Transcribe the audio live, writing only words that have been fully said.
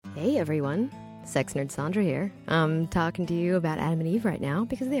Hey everyone, Sex Nerd Sandra here. I'm talking to you about Adam and Eve right now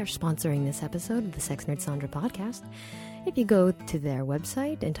because they are sponsoring this episode of the Sex Nerd Sandra podcast. If you go to their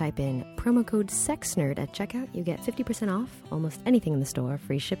website and type in promo code SEXNERD at checkout, you get 50% off almost anything in the store,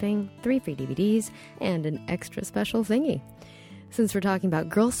 free shipping, 3 free DVDs, and an extra special thingy. Since we're talking about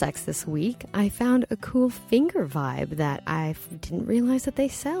girl sex this week, I found a cool finger vibe that I didn't realize that they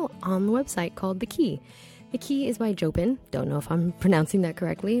sell on the website called The Key. The Key is by Jopin. Don't know if I'm pronouncing that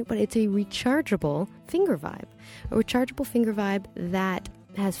correctly, but it's a rechargeable finger vibe. A rechargeable finger vibe that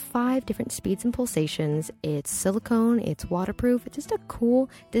has 5 different speeds and pulsations. It's silicone, it's waterproof, it's just a cool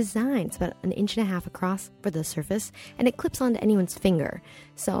design. It's about 1.5 inches across for the surface, and it clips onto anyone's finger.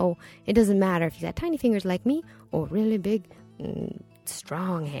 So it doesn't matter if you got tiny fingers like me or really big,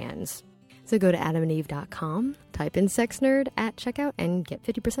 strong hands. So go to adamandeve.com, type in Sex Nerd at checkout, and get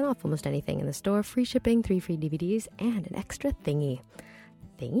 50% off almost anything in the store, free shipping, 3 free DVDs, and an extra thingy.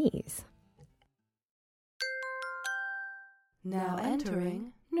 Thingies. Now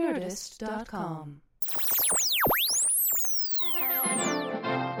entering Nerdist.com.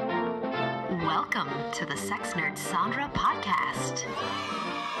 Welcome to the Sex Nerd Sandra podcast.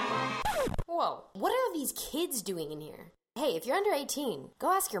 Whoa, what are these kids doing in here? Hey, if you're under 18,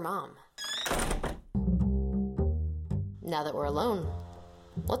 go ask your mom. Now that we're alone,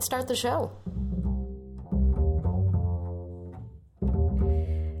 let's start the show.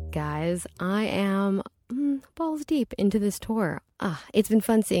 Guys, I am balls deep into this tour. It's been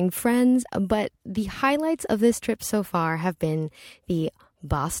fun seeing friends, but the highlights of this trip so far have been the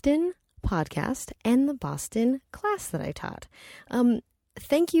Boston podcast and the Boston class that I taught.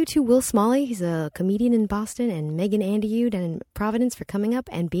 Thank you to Will Smalley, he's a comedian in Boston, and Megan Andyude in Providence for coming up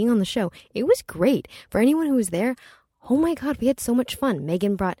and being on the show. It was great. For anyone who was there, oh my God, we had so much fun.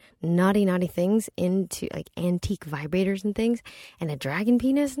 Megan brought naughty things into, like, antique vibrators and things, and a dragon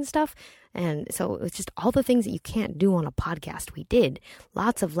penis and stuff. And so it was just all the things that you can't do on a podcast we did.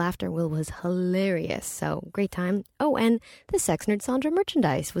 Lots of laughter. Will was hilarious. So great time. Oh, and the Sex Nerd Sandra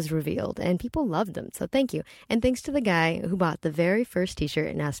merchandise was revealed, and people loved them. So thank you. And thanks to the guy who bought the very first t-shirt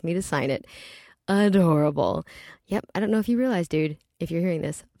and asked me to sign it. Adorable. Yep, I don't know if you realize, dude, if you're hearing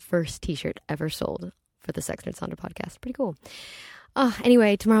this, first t-shirt ever sold for the Sex Nerd Sandra podcast. Pretty cool.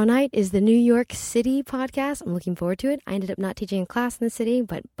 Anyway, tomorrow night is the New York City podcast. I'm looking forward to it. I ended up not teaching a class in the city,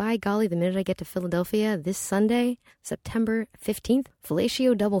 but by golly, the minute I get to Philadelphia this Sunday, September 15th,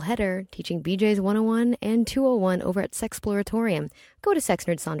 fellatio doubleheader, teaching BJ's 101 and 201 over at Sexploratorium. Go to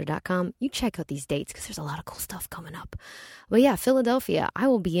sexnerdsandra.com. You check out these dates because there's a lot of cool stuff coming up. But yeah, Philadelphia, I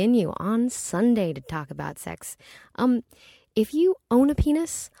will be in you on Sunday to talk about sex. If you own a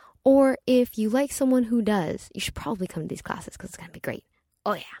penis, or if you like someone who does, you should probably come to these classes because it's going to be great.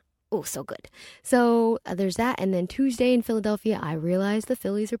 Oh, yeah. Oh, so good. So there's that. And then Tuesday in Philadelphia, I realize the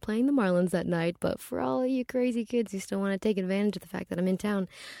Phillies are playing the Marlins that night. But for all of you crazy kids who still want to take advantage of the fact that I'm in town,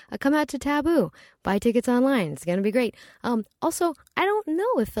 come out to Taboo. Buy tickets online. It's going to be great. Also, I don't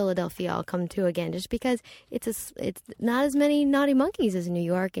know if Philadelphia I'll come to again just because it's not as many naughty monkeys as New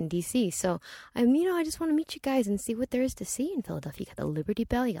York and D.C. So, I just want to meet you guys and see what there is to see in Philadelphia. You got the Liberty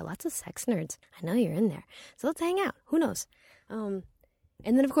Bell. You got lots of sex nerds. I know you're in there. So let's hang out. Who knows?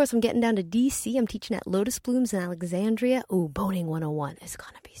 And then, of course, I'm getting down to D.C. I'm teaching at Lotus Blooms in Alexandria. Ooh, Boating 101 is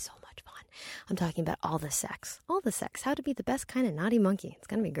going to be so much fun. I'm talking about all the sex, how to be the best kind of naughty monkey. It's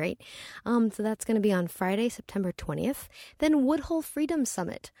going to be great. So that's going to be on Friday, September 20th. Then Woodhull Freedom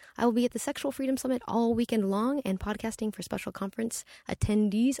Summit. I will be at the Sexual Freedom Summit all weekend long and podcasting for special conference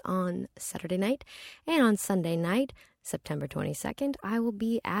attendees on Saturday night. And on Sunday night, September 22nd, I will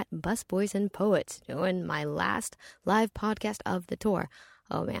be at Busboys and Poets doing my last live podcast of the tour.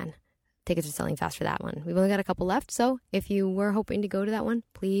 Oh man, tickets are selling fast for that one. We've only got a couple left, so if you were hoping to go to that one,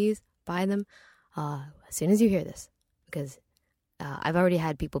 please buy them as soon as you hear this, because I've already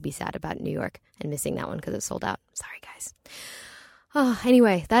had people be sad about New York and missing that one because it's sold out. Sorry, guys.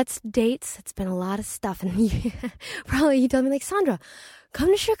 Anyway, that's dates. It's been a lot of stuff, and probably you tell me, like, Sandra,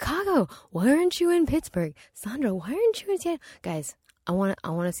 come to Chicago. Why aren't you in Pittsburgh? Sandra, why aren't you in Seattle? Guys, I want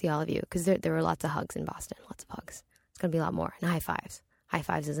to see all of you because there were lots of hugs in Boston. Lots of hugs. It's going to be a lot more. And high fives. High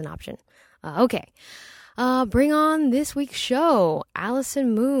fives is an option. Okay. Bring on this week's show.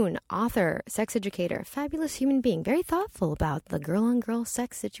 Allison Moon, author, sex educator, fabulous human being, very thoughtful about the girl-on-girl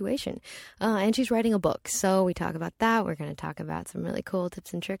sex situation. And she's writing a book. So we talk about that. We're going to talk about some really cool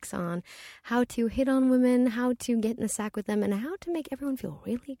tips and tricks on how to hit on women, how to get in the sack with them, and how to make everyone feel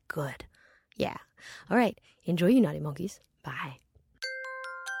really good. Yeah. All right. Enjoy, you naughty monkeys. Bye.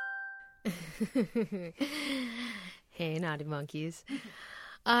 Hey, naughty monkeys.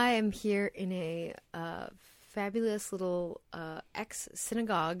 I am here in a fabulous little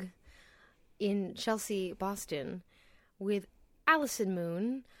ex-synagogue in Chelsea, Boston, with Allison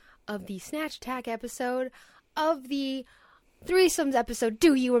Moon of the Snatch Attack episode of the Threesomes episode.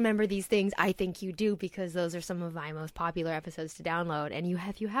 Do you remember these things? I think you do, because those are some of my most popular episodes to download. And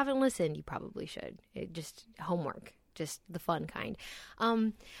if you haven't listened, you probably should. Just homework, just the fun kind.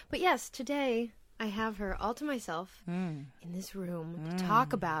 But yes, today I have her all to myself in this room to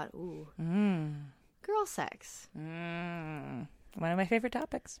talk about girl sex. One of my favorite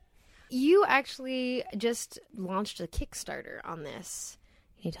topics. You actually just launched a Kickstarter on this.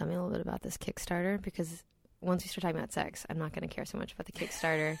 Can you tell me a little bit about this Kickstarter? Because once we start talking about sex, I'm not going to care so much about the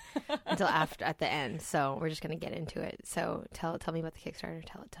Kickstarter until at the end. So we're just going to get into it. So tell me about the Kickstarter.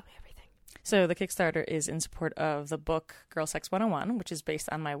 Tell me everything. So the Kickstarter is in support of the book Girl Sex 101, which is based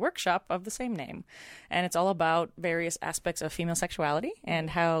on my workshop of the same name. And it's all about various aspects of female sexuality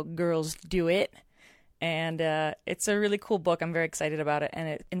and how girls do it. And it's a really cool book. I'm very excited about it, and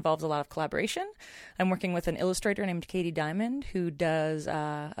it involves a lot of collaboration. I'm working with an illustrator named Katie Diamond, who does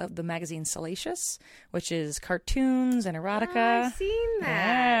the magazine Salacious, which is cartoons and erotica. Oh, I've seen that.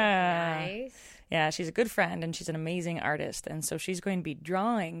 Yeah. Nice. Yeah, she's a good friend, and she's an amazing artist. And so she's going to be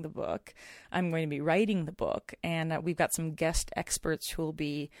drawing the book. I'm going to be writing the book. And we've got some guest experts who will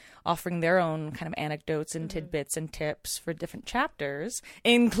be offering their own kind of anecdotes and tidbits and tips for different chapters,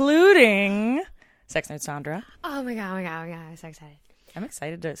 including Sex Nerd Sandra. Oh my god, I'm so excited. I'm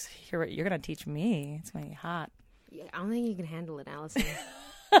excited to hear what you're going to teach me. It's going to be hot. Yeah, I don't think you can handle it, Allison.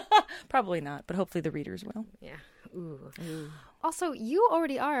 Probably not, but hopefully the readers will. Yeah. Ooh. Also, you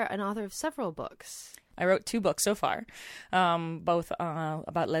already are an author of several books. I wrote 2 books so far, both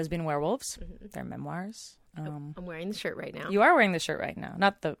about lesbian werewolves. They're memoirs. I'm wearing the shirt right now. You are wearing the shirt right now.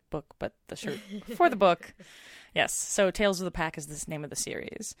 Not the book, but the shirt for the book. Yes. So Tales of the Pack is the name of the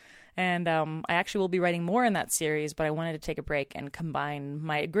series. And I actually will be writing more in that series, but I wanted to take a break and combine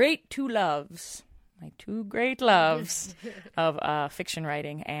my two great loves of fiction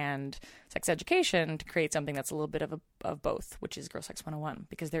writing and sex education to create something that's a little bit of both, which is Girl Sex 101,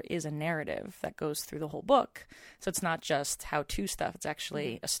 because there is a narrative that goes through the whole book. So it's not just how-to stuff. It's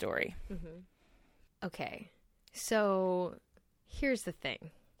actually a story. Okay. So here's the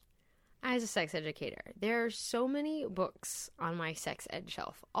thing. As a sex educator, there are so many books on my sex ed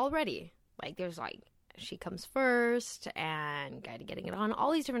shelf already. Like, there's She Comes First and Guide to Getting It On,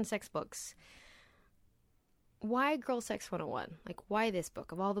 all these different sex books. Why Girl Sex 101? Like, why this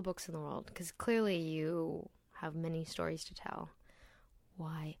book of all the books in the world? Because clearly you have many stories to tell.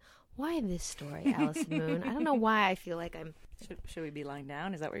 Why this story, Allison Moon? I don't know why I feel like I'm... Should we be lying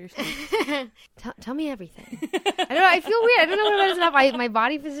down? Is that what you're saying? Tell me everything. I don't know. I feel weird. I don't know whether it's not my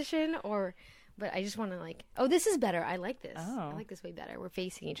body position or... But I just want to this is better. I like this. Oh. I like this way better. We're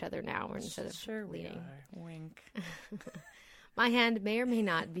facing each other now instead of leaning. We are. Wink. My hand may or may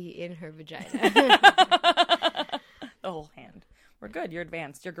not be in her vagina. The whole hand. We're good. You're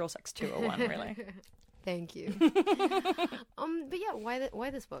advanced. You're Girl Sex 201, really. Thank you. But yeah, why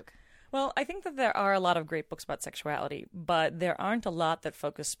this book? Well, I think that there are a lot of great books about sexuality, but there aren't a lot that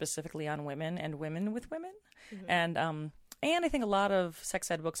focus specifically on women and women with women. And I think a lot of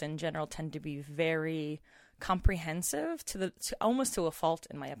sex ed books in general tend to be very comprehensive to almost to a fault,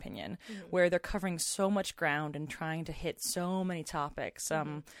 in my opinion, where they're covering so much ground and trying to hit so many topics,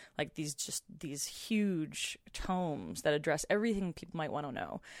 like these huge tomes that address everything people might want to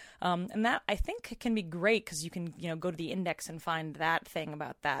know. And that, I think, can be great because you can, go to the index and find that thing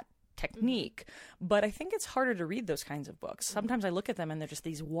about that technique, but I think it's harder to read those kinds of books. Sometimes I look at them and they're just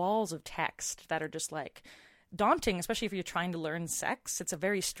these walls of text that are just like daunting, especially if you're trying to learn sex. It's a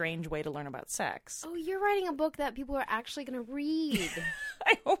very strange way to learn about sex. Oh, you're writing a book that people are actually going to read.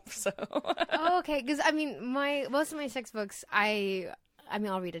 I hope so. Oh, okay, because most of my sex books, I'll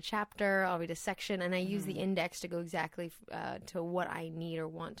read a chapter, I'll read a section, and I use the index to go exactly to what I need or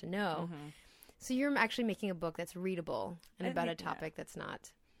want to know. So you're actually making a book that's readable and about a topic that's not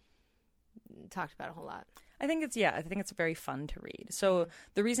talked about a whole lot. I think it's very fun to read. So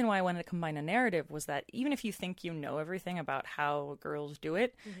the reason why I wanted to combine a narrative was that even if you think you know everything about how girls do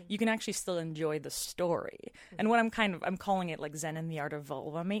it, you can actually still enjoy the story. And what I'm calling it like Zen and the Art of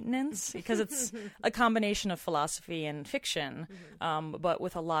Vulva Maintenance, because it's a combination of philosophy and fiction, but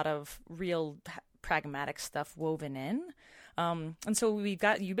with a lot of real pragmatic stuff woven in. And so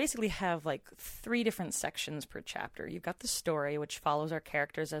you basically have like 3 different sections per chapter. You've got the story, which follows our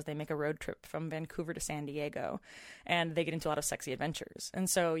characters as they make a road trip from Vancouver to San Diego, and they get into a lot of sexy adventures. And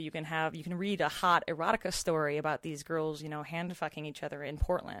so you can read a hot erotica story about these girls, hand fucking each other in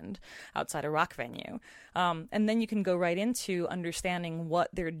Portland outside a rock venue. And then you can go right into understanding what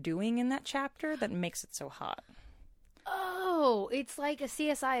they're doing in that chapter that makes it so hot. Oh, it's like a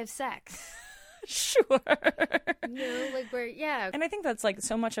CSI of sex. Sure. Yeah. And I think that's like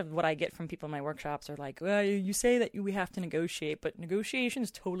so much of what I get from people in my workshops are like, well, you say that we have to negotiate, but negotiation is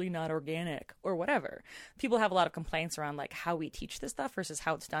totally not organic or whatever. People have a lot of complaints around like how we teach this stuff versus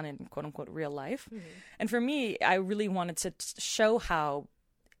how it's done in quote unquote real life. Mm-hmm. And for me, I really wanted to show how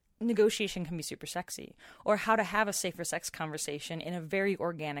negotiation can be super sexy, or how to have a safer sex conversation in a very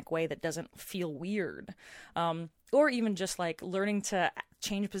organic way that doesn't feel weird. Or even just like learning to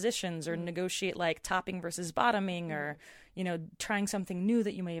change positions or negotiate like topping versus bottoming, or, trying something new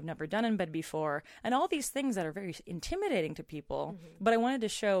that you may have never done in bed before. And all these things that are very intimidating to people. Mm-hmm. But I wanted to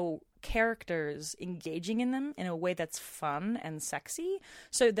show characters engaging in them in a way that's fun and sexy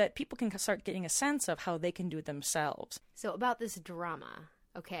so that people can start getting a sense of how they can do it themselves. So about this drama,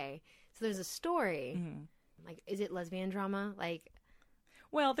 okay. So there's a story. Mm-hmm. Like, is it lesbian drama? Like...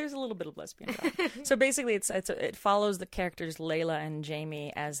 Well, there's a little bit of lesbian drama. So basically, it follows the characters Layla and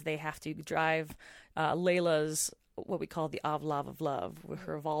Jamie as they have to drive Layla's, what we call the Avlov of Love, with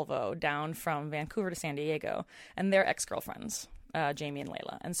her Volvo, down from Vancouver to San Diego. And they're ex-girlfriends, Jamie and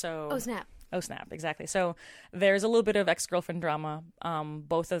Layla. And so... Oh, snap. Oh, snap, exactly. So there's a little bit of ex-girlfriend drama.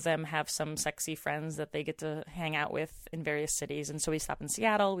 Both of them have some sexy friends that they get to hang out with in various cities. And so we stop in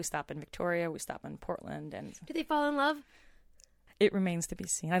Seattle, we stop in Victoria, we stop in Portland. And do they fall in love? It remains to be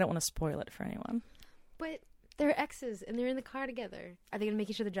seen. I don't want to spoil it for anyone. But they're exes, and they're in the car together. Are they going to make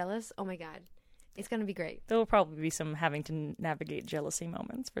each other jealous? Oh, my God. It's going to be great. There will probably be some having to navigate jealousy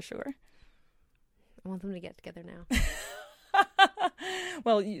moments, for sure. I want them to get together now.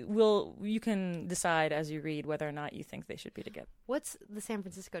 Well, you can decide as you read whether or not you think they should be together. What's the San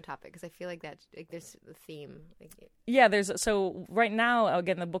Francisco topic? Because I feel like there's the theme. Yeah, so right now,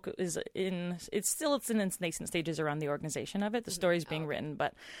 again, the book is in its nascent stages around the organization of it. The story's being written,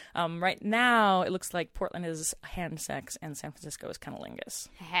 but right now it looks like Portland is hand sex and San Francisco is cunnilingus.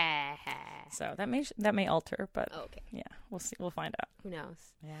 So that may alter, but yeah, we'll see. We'll find out. Who knows?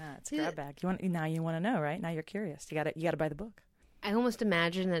 Yeah, it's a grab bag. You want to know, right? Now you're curious. You got to buy the book. I almost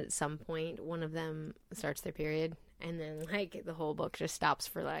imagine that at some point one of them starts their period, and then like the whole book just stops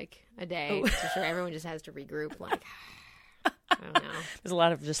for like a day. So sure, everyone just has to regroup. Like, I don't know. There's a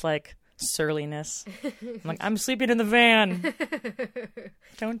lot of just like surliness. I'm sleeping in the van.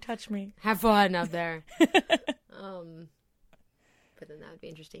 Don't touch me. Have fun out there. But then that would be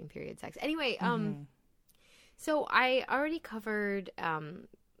interesting. Period sex. Anyway, so I already covered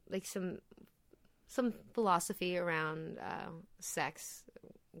like some philosophy around sex,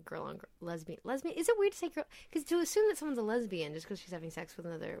 girl on girl, lesbian. Is it weird to say girl? Because to assume that someone's a lesbian just because she's having sex with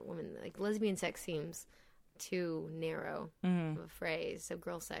another woman, like lesbian sex seems too narrow of a phrase. So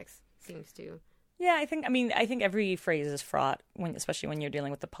girl sex seems to. Yeah, I think every phrase is fraught, especially when you're dealing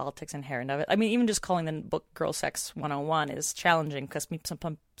with the politics inherent of it. I mean, even just calling the book Girl Sex 101 is challenging because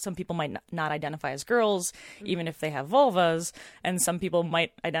some people might not identify as girls, even if they have vulvas, and some people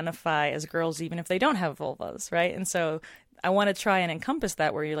might identify as girls even if they don't have vulvas, right? And so I want to try and encompass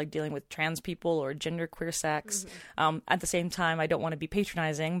that where you're like dealing with trans people or genderqueer sex. At the same time, I don't want to be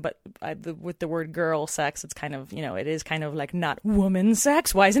patronizing, but with the word girl sex, it's kind of, it is kind of like not woman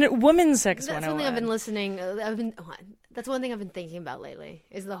sex. Why isn't it woman sex? That's something I've been listening. That's one thing I've been thinking about lately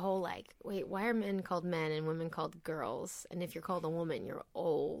is the whole like, wait, why are men called men and women called girls? And if you're called a woman, you're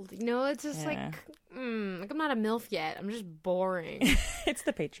old. It's just like I'm not a MILF yet. I'm just boring. It's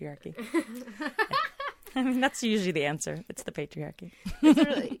the patriarchy. I mean, that's usually the answer. It's the patriarchy.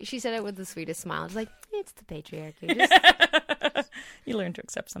 She said it with the sweetest smile. It's like, it's the patriarchy. You learn to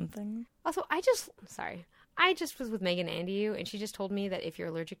accept something. Also, I just was with Megan Andiu, and she just told me that if you're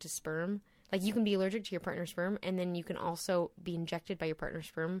allergic to sperm, like you can be allergic to your partner's sperm, and then you can also be injected by your partner's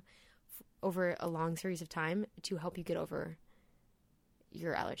sperm over a long series of time to help you get over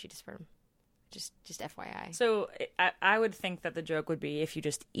your allergy to sperm. Just FYI. So I would think that the joke would be if you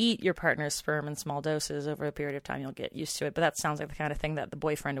just eat your partner's sperm in small doses over a period of time, you'll get used to it. But that sounds like the kind of thing that the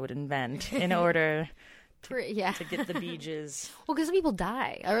boyfriend would invent in order to get the beaches. Well, because some people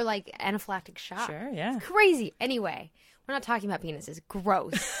die or like anaphylactic shock. Sure, yeah. It's crazy. Anyway, we're not talking about penises.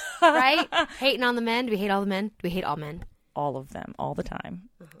 Gross. Right? Hating on the men. Do we hate all the men? Do we hate all men? All of them, all the time.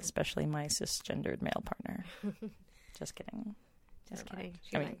 Especially my cisgendered male partner. Just kidding. Just kidding.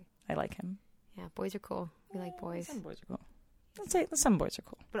 I like him. Yeah, boys are cool. We like boys. Some boys are cool. Let's say some boys are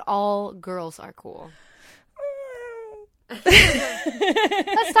cool. But all girls are cool.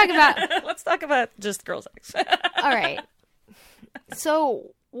 Let's talk about just girl sex. All right.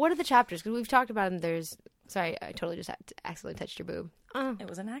 So, what are the chapters? Because we've talked about them. Sorry, I totally just accidentally touched your boob. It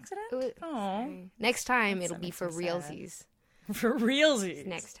was an accident? Oh. Next time, it'll be for realsies. For realsies.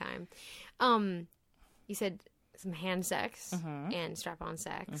 Next time. You said some hand sex and strap-on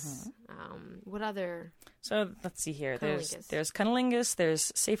sex. What other? So let's see here. Cunnilingus. There's cunnilingus.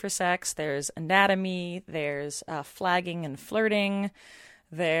 There's safer sex. There's anatomy. There's flagging and flirting.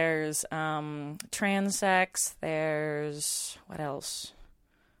 There's trans sex. There's what else?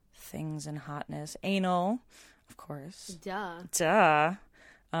 Things and hotness. Anal, of course. Duh.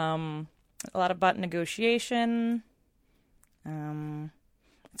 A lot about negotiation.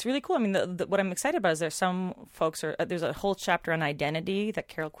 It's really cool. I mean, what I'm excited about is there's a whole chapter on identity that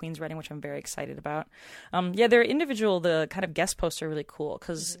Carol Queen's writing, which I'm very excited about. The kind of guest posts are really cool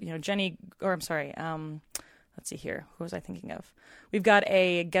because, let's see here. Who was I thinking of? We've got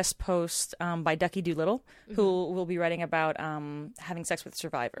a guest post by Ducky Doolittle, who will be writing about having sex with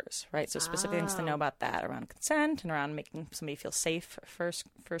survivors, right? So specific things to know about that around consent and around making somebody feel safe for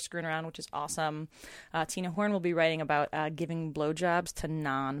screwing around, which is awesome. Tina Horn will be writing about giving blowjobs to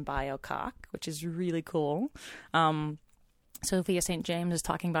non-bio cock, which is really cool. Sophia St. James is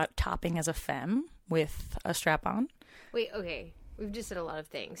talking about topping as a femme with a strap-on. Wait, okay. We've just said a lot of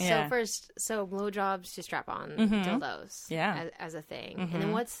things. Yeah. So blowjobs to strap on dildos as a thing. And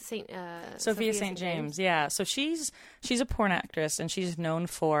then what's Sophia St. James? Yeah. So she's a porn actress and she's known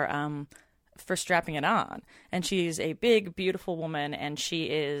for strapping it on. And she's a big, beautiful woman and she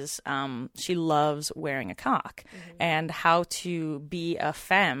loves wearing a cock. And how to be a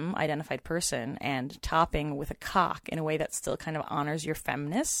femme identified person and topping with a cock in a way that still kind of honors your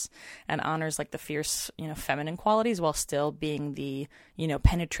femness and honors like the fierce, feminine qualities while still being the,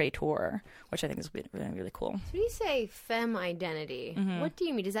 penetrator, which I think is really, really cool. So when you say femme identity, what do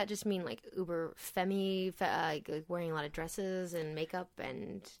you mean? Does that just mean like uber femmy, like wearing a lot of dresses and makeup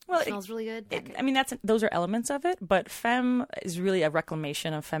and smells really good? Those are elements of it, but femme is really a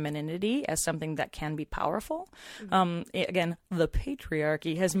reclamation of femininity as something that can be powerful. Again, the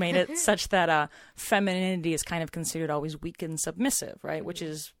patriarchy has made it such that femininity is kind of considered always weak and submissive, right? Which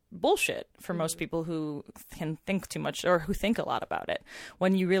is bullshit for most people who can think too much or who think a lot about it.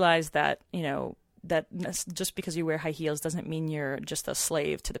 When you realize that, that just because you wear high heels doesn't mean you're just a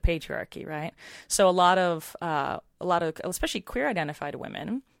slave to the patriarchy, right? So a lot of especially queer identified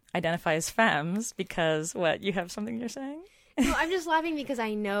women identify as femmes because you have something you're saying? No, I'm just laughing because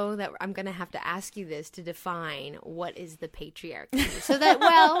I know that I'm going to have to ask you this to define what is the patriarchy. So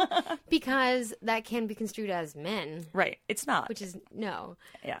that, because that can be construed as men. Right. It's not. Which is, no.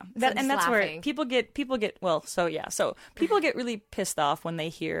 Yeah. So that's laughing. Where people get really pissed off when they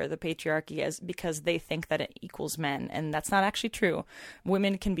hear the patriarchy because they think that it equals men. And that's not actually true.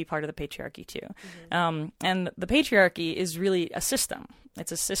 Women can be part of the patriarchy too. And the patriarchy is really a system.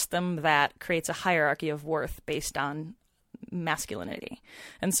 It's a system that creates a hierarchy of worth based on masculinity.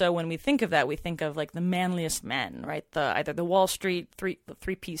 And so when we think of that, we think of like the manliest men, right? Either the Wall Street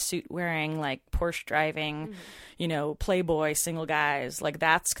three-piece suit wearing, like Porsche driving, playboy single guys. Like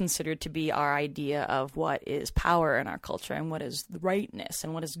that's considered to be our idea of what is power in our culture and what is rightness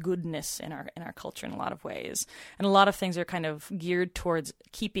and what is goodness in our culture in a lot of ways. And a lot of things are kind of geared towards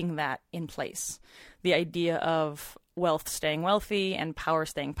keeping that in place. The idea of wealth staying wealthy and power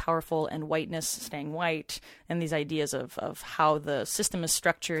staying powerful and whiteness staying white, and these ideas of how the system is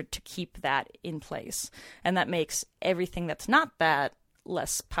structured to keep that in place. And that makes everything that's not that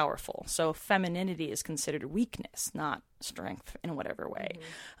less powerful. So femininity is considered weakness, not strength in whatever way.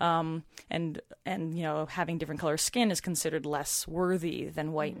 And having different color skin is considered less worthy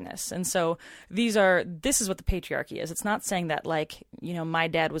than whiteness. And so this is what the patriarchy is. It's not saying that my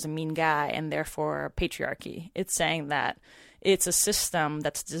dad was a mean guy and therefore patriarchy. It's saying that it's a system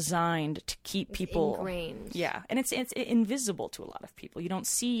that's designed to keep people ingrained. Yeah. And it's invisible to a lot of people. You don't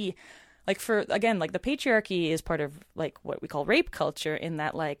see the patriarchy is part of like what we call rape culture in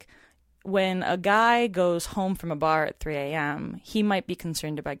that when a guy goes home from a bar at 3 a.m., he might be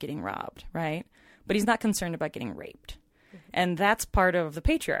concerned about getting robbed, right? But he's not concerned about getting raped. And that's part of the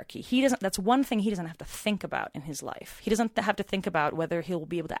patriarchy. That's one thing he doesn't have to think about in his life. He doesn't have to think about whether he'll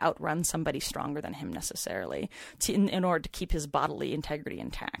be able to outrun somebody stronger than him necessarily in order to keep his bodily integrity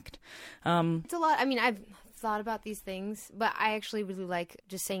intact. It's a lot. I mean, I've thought about these things, but I actually really like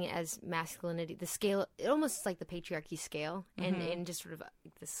just saying it as masculinity. The scale, it almost is like the patriarchy scale, and just sort of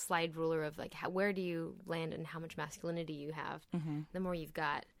the slide ruler of where do you land and how much masculinity you have. The more you've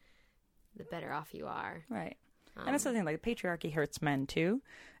got, the better off you are. Right. And that's the thing, like, patriarchy hurts men too.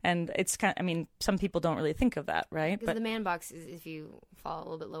 And it's kind of, I mean, some people don't really think of that, right? Because the man box is if you fall a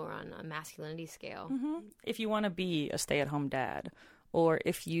little bit lower on a masculinity scale. Mm-hmm. If you want to be a stay-at-home dad, or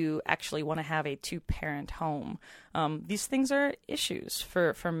if you actually want to have a two-parent home, these things are issues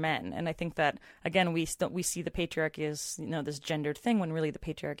for men. And I think that, again, we see the patriarchy as, you know, this gendered thing, when really the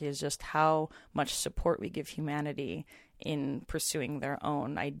patriarchy is just how much support we give humanity in pursuing their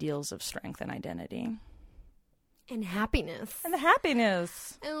own ideals of strength and identity. And happiness. And the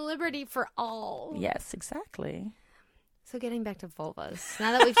happiness. And liberty for all. Yes, exactly. So getting back to vulvas.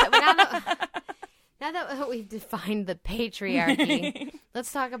 Now that we've defined the patriarchy,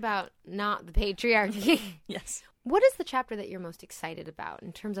 let's talk about not the patriarchy. Yes. What is the chapter that you're most excited about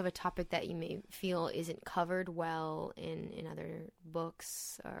in terms of a topic that you may feel isn't covered well in other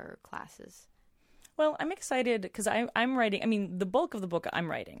books or classes? Well, I'm excited because I'm writing, I mean, the bulk of the book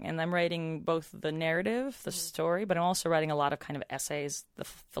I'm writing, and I'm writing both the narrative, the story, but I'm also writing a lot of kind of essays, the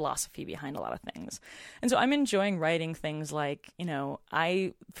philosophy behind a lot of things. And so I'm enjoying writing things like, you know,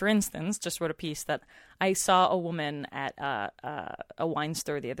 I, for instance, just wrote a piece that I saw a woman at a wine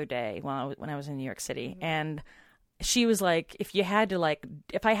store the other day when I was in New York City, and she was like, if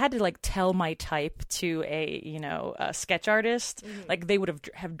I had to tell my type to a sketch artist, like they would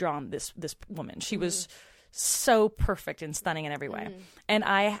have drawn this woman. She was so perfect and stunning in every way. And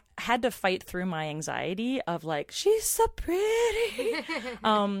I had to fight through my anxiety of like, she's so pretty.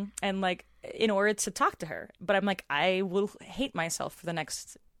 And like, in order to talk to her. But I'm like, I will hate myself for the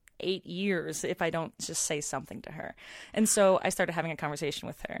next 8 years if I don't just say something to her. And so I started having a conversation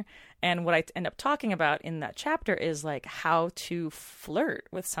with her. And what I end up talking about in that chapter is like how to flirt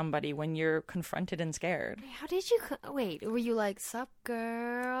with somebody when you're confronted and scared. How did you, wait, were you like, sup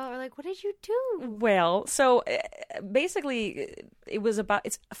girl? Or like, what did you do? Well, so basically it was about,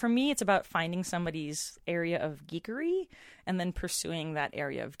 for me, it's about finding somebody's area of geekery and then pursuing that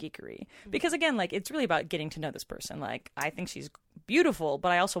area of geekery. Because again, like, it's really about getting to know this person. Like, I think she's beautiful,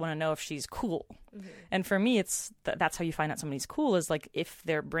 but I also want to know if she's cool. And for me, it's that's how you find out somebody's cool, is like if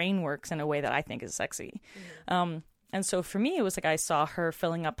their brain works in a way that I think is sexy. And so for me, it was like I saw her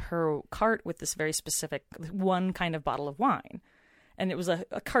filling up her cart with this very specific one kind of bottle of wine. And it was a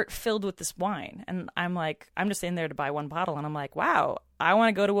cart filled with this wine. And I'm like, I'm just in there to buy one bottle. And I'm like, wow, I want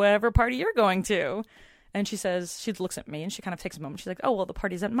to go to whatever party you're going to. And she looks at me and she kind of takes a moment. She's like, oh, well, the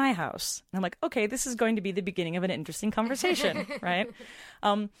party's at my house. And I'm like, okay, this is going to be the beginning of an interesting conversation, right?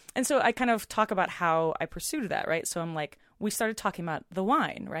 And so I kind of talk about how I pursued that, right? So I'm like, we started talking about the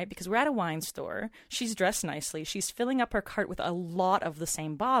wine, right? Because we're at a wine store. She's dressed nicely. She's filling up her cart with a lot of the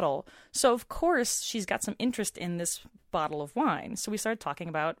same bottle. So, of course, she's got some interest in this bottle of wine. So we started talking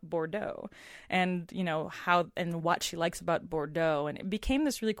about Bordeaux and, you know, how and what she likes about Bordeaux. And it became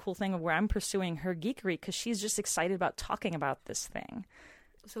this really cool thing of where I'm pursuing her geekery because she's just excited about talking about this thing.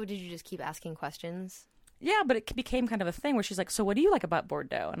 So did you just keep asking questions? Yeah, but it became kind of a thing where she's like, so what do you like about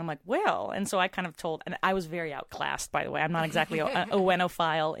Bordeaux? And I'm like, well, and so I kind of told, and I was very outclassed, by the way. I'm not exactly a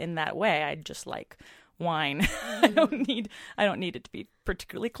wenophile in that way. I just like wine. I don't need it to be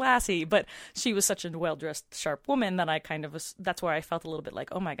particularly classy, but she was such a well-dressed, sharp woman that I kind of was, that's where I felt a little bit like,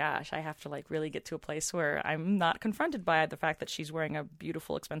 oh my gosh, I have to like really get to a place where I'm not confronted by the fact that she's wearing a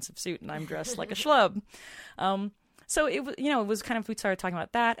beautiful, expensive suit and I'm dressed like a schlub. So it was, it was kind of, we started talking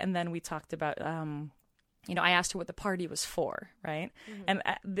about that, and then we talked about, I asked her what the party was for, right? And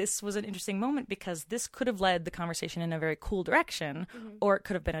this was an interesting moment because this could have led the conversation in a very cool direction, or it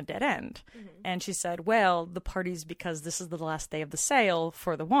could have been a dead end. And she said, well, the party's because this is the last day of the sale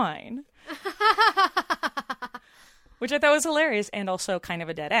for the wine. Which I thought was hilarious and also kind of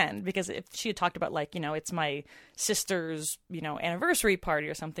a dead end, because if she had talked about like, it's my sister's, anniversary party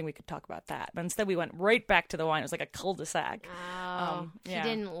or something, we could talk about that. But instead we went right back to the wine. It was like a cul-de-sac. Oh, she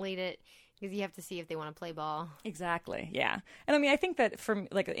didn't lead it. Because you have to see if they want to play ball. Exactly, yeah. And I mean, I think that from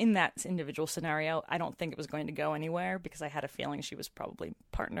like in that individual scenario, I don't think it was going to go anywhere because I had a feeling she was probably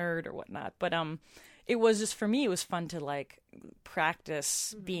partnered or whatnot. But it was just, for me, it was fun to like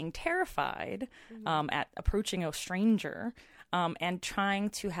practice being terrified at approaching a stranger and trying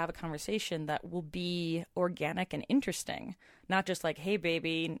to have a conversation that will be organic and interesting. Not just like, hey,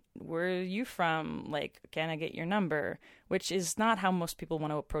 baby, where are you from? Like, can I get your number? Which is not how most people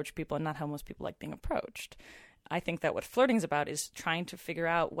want to approach people and not how most people like being approached. I think that what flirting is about is trying to figure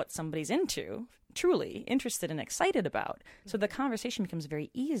out what somebody's into, truly interested and excited about. So the conversation becomes very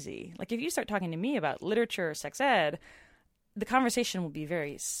easy. Like if you start talking to me about literature or sex ed, the conversation will be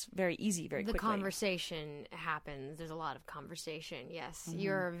very, very easy, very quickly. The conversation happens. There's a lot of conversation. Yes,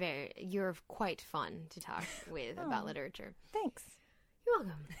 you're quite fun to talk with about literature. Thanks. You're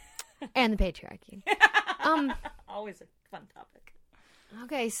welcome. And the patriarchy. Always a fun topic.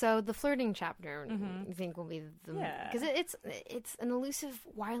 Okay, so the flirting chapter, you think will be the because it's an elusive,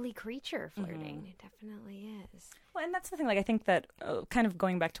 wily creature. Flirting, it definitely is. Well, and that's the thing. Like, I think that kind of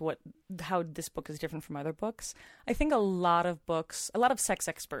going back to how this book is different from other books. I think a lot of sex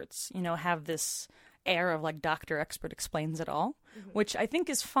experts, have this air of like doctor expert explains it all, which I think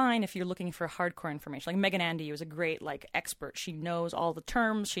is fine if you're looking for hardcore information. Like Megan Andy is a great like expert. She knows all the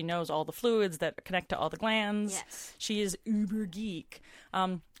terms. She knows all the fluids that connect to all the glands. Yes. She is uber geek,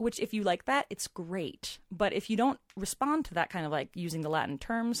 which if you like that, it's great. But if you don't respond to that kind of like using the Latin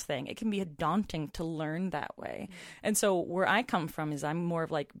terms thing, it can be daunting to learn that way. And so where I come from is I'm more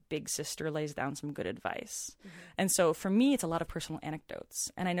of like big sister lays down some good advice. And so for me, it's a lot of personal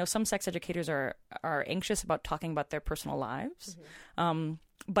anecdotes. And I know some sex educators are anxious about talking about their personal lives.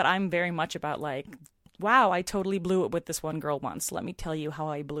 But I'm very much about like, wow, I totally blew it with this one girl once. Let me tell you how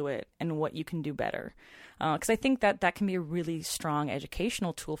I blew it and what you can do better. Because I think that can be a really strong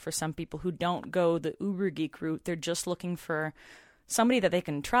educational tool for some people who don't go the uber geek route. They're just looking for somebody that they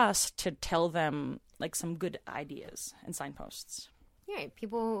can trust to tell them like some good ideas and signposts. Yeah,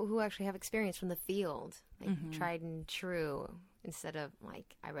 people who actually have experience from the field, like tried and true, instead of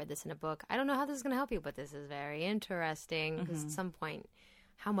like, I read this in a book. I don't know how this is going to help you, but this is very interesting. Because at some point,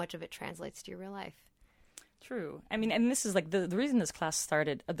 how much of it translates to your real life? True. I mean, and this is like the reason this class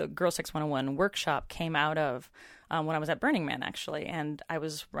started, the Girl Sex 101 workshop came out of when I was at Burning Man, actually. And I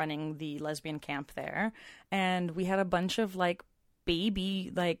was running the lesbian camp there. And we had a bunch of like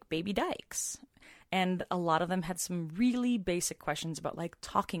baby dykes. And a lot of them had some really basic questions about like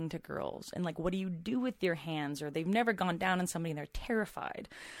talking to girls and like, what do you do with your hands? Or they've never gone down on somebody and they're terrified.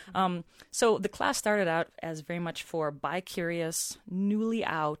 So the class started out as very much for bi-curious, newly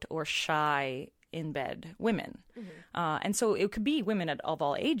out or shy in bed women. And so it could be women of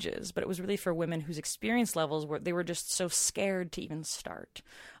all ages, but it was really for women whose experience levels were, they were just so scared to even start.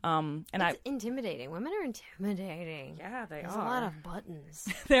 It's intimidating. Women are intimidating. Yeah, There's a lot of buttons.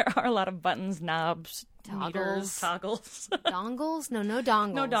 There are a lot of buttons, knobs, meters, toggles. Dongles? No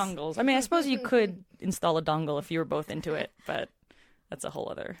dongles. No dongles. I mean, I suppose you could install a dongle if you were both into it, but that's a whole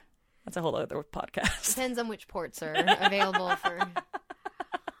other podcast. Depends on which ports are available for...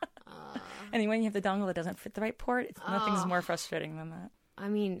 And when you have the dongle that doesn't fit the right port, nothing's more frustrating than that. I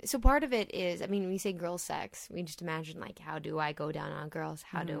mean, so part of it is, when we say girl sex, we just imagine, like, how do I go down on girls?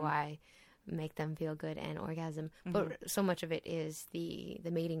 How do I make them feel good and orgasm? But so much of it is the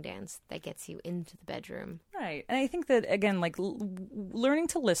mating dance that gets you into the bedroom. Right. And I think that, again, like, learning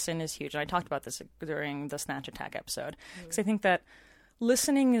to listen is huge. And I talked about this during the Snatch Attack episode. Because I think that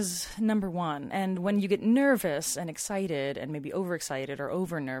listening is number one. And when you get nervous and excited and maybe overexcited or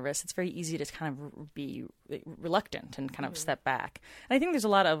over-nervous, it's very easy to kind of be reluctant and kind of step back. And I think there's a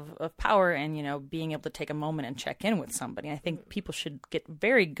lot of power in, being able to take a moment and check in with somebody. And I think people should get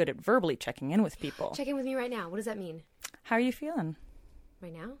very good at verbally checking in with people. Check in with me right now. What does that mean? How are you feeling?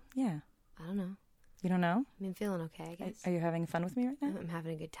 Right now? Yeah. I don't know. You don't know? I'm feeling okay, I guess. Are you having fun with me right now? I'm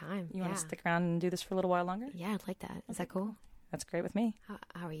having a good time. You want to stick around and do this for a little while longer? Yeah, I'd like that. Is that cool? That's great with me.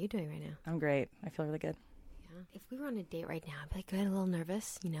 How are you doing right now? I'm great. I feel really good. Yeah. If we were on a date right now, I'd be like, good, a little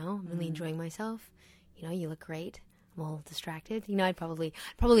nervous, I'm really enjoying myself. You look great. I'm a little distracted. I'd probably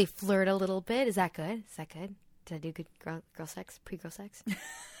flirt a little bit. Is that good? Did I do good girl sex, pre-girl sex?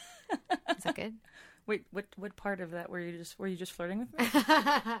 Is that good? Wait, what part of that were you just flirting with me?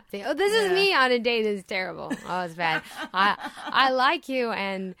 This is me on a date. This is terrible. Oh, it's bad. I like you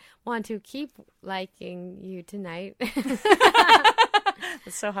and want to keep liking you tonight.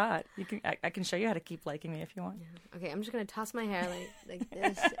 It's so hot. I can show you how to keep liking me if you want. Yeah. Okay, I'm just gonna toss my hair like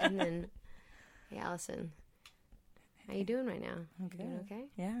this, and then, hey, Allison, how you doing right now? I'm good. You doing okay?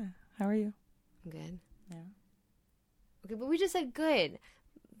 Yeah. How are you? I'm good. Yeah. Okay, but we just said good.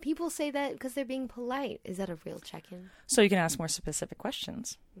 People say that because they're being polite. Is that a real check-in? So you can ask more specific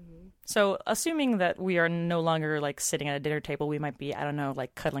questions. So assuming that we are no longer like sitting at a dinner table, we might be, I don't know,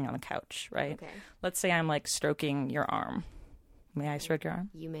 like cuddling on the couch, right? Okay. Let's say I'm like stroking your arm. May I stroke your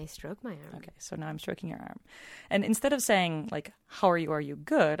arm? You may stroke my arm. Okay, so now I'm stroking your arm. And instead of saying like, how are you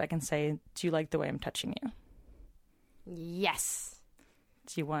good? I can say, do you like the way I'm touching you? Yes.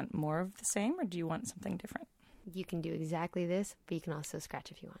 Do you want more of the same or do you want something different? You can do exactly this, but you can also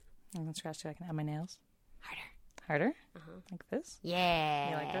scratch if you want. I'm going to scratch so I can add my nails. Harder? Uh-huh. Like this? Yeah.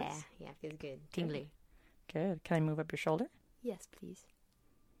 You like this? Yeah, it feels good. Tingly. Good. Can I move up your shoulder? Yes, please.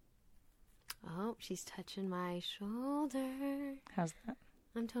 Oh, she's touching my shoulder. How's that?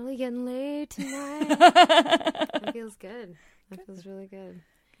 I'm totally getting laid tonight. That feels good. That feels really good.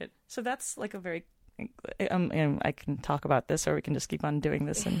 Good. So that's like a very I can talk about this, or we can just keep on doing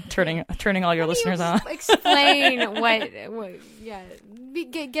this and turning all your listeners on. Explain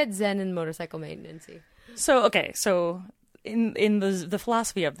get zen in motorcycle maintenance. So in the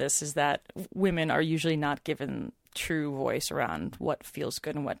philosophy of this is that women are usually not given true voice around what feels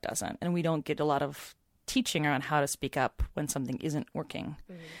good and what doesn't, and we don't get a lot of teaching around how to speak up when something isn't working.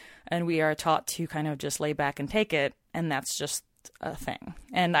 And we are taught to kind of just lay back and take it, and that's just a thing.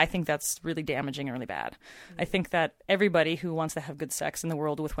 And I think that's really damaging and really bad. I think that everybody who wants to have good sex in the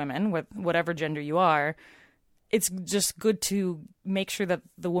world with women, with whatever gender you are, it's just good to make sure that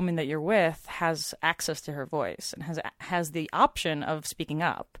the woman that you're with has access to her voice and has the option of speaking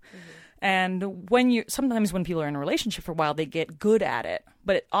up. And sometimes when people are in a relationship for a while, they get good at it,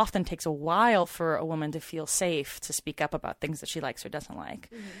 but it often takes a while for a woman to feel safe to speak up about things that she likes or doesn't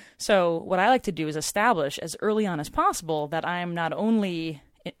like. So what I like to do is establish as early on as possible that I am not only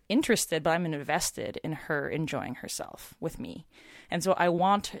interested, but I'm invested in her enjoying herself with me. And so I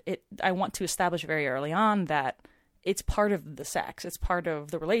want to establish very early on that it's part of the sex. It's part of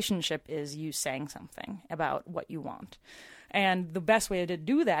the relationship is you saying something about what you want. And the best way to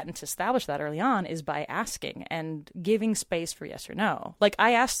do that and to establish that early on is by asking and giving space for yes or no. Like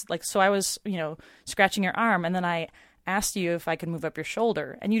I asked, so I was, scratching your arm, and then I asked you if I could move up your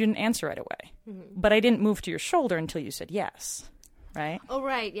shoulder, and you didn't answer right away. But I didn't move to your shoulder until you said yes, right? Oh,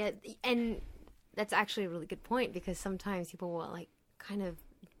 right, yeah. And that's actually a really good point, because sometimes people will, kind of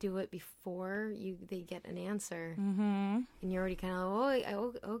do it before they get an answer. And you're already kind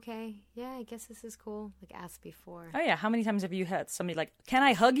of, okay, yeah, I guess this is cool. Ask before. Oh, yeah. How many times have you had somebody can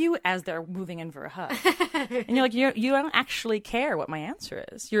I hug you, as they're moving in for a hug? And you're like, you don't actually care what my answer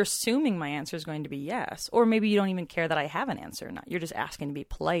is. You're assuming my answer is going to be yes. Or maybe you don't even care that I have an answer or not. You're just asking to be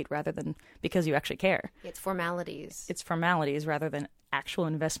polite rather than because you actually care. It's formalities. It's formalities rather than actual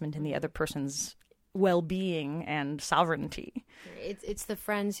investment in the other person's well-being and sovereignty. It's the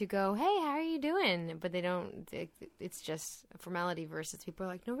friends who go, hey, how are you doing? But they don't, it's just a formality versus people are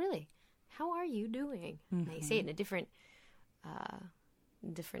like, no, really, how are you doing? And they say it in a different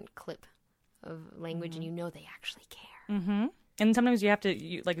clip of language, and they actually care. And sometimes you have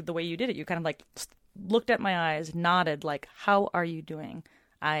to, the way you did it, you kind of looked at my eyes, nodded, how are you doing?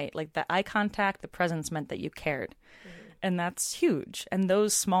 The eye contact, the presence meant that you cared. And that's huge. And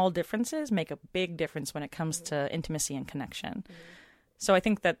those small differences make a big difference when it comes to intimacy and connection. So I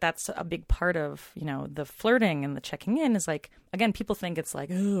think that that's a big part of, the flirting and the checking in is again, people think it's oh,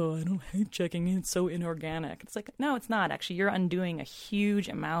 I don't hate checking in. It's so inorganic. It's no, it's not. Actually, you're undoing a huge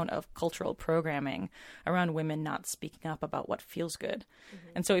amount of cultural programming around women not speaking up about what feels good.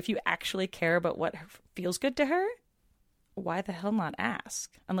 And so if you actually care about what feels good to her, why the hell not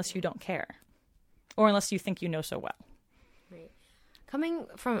ask unless you don't care or unless you think you know so well. Right. Coming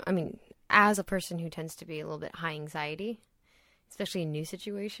from, as a person who tends to be a little bit high anxiety, especially in new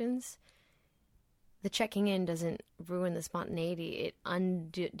situations, the checking in doesn't ruin the spontaneity. It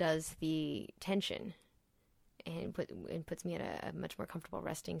undoes the tension and puts me at a much more comfortable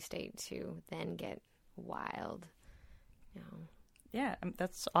resting state to then get wild. Yeah,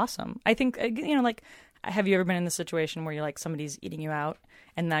 that's awesome. I think, have you ever been in the situation where you're somebody's eating you out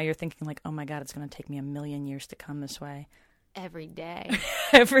and now you're thinking oh my God, it's going to take me 1,000,000 years to come this way? Every day.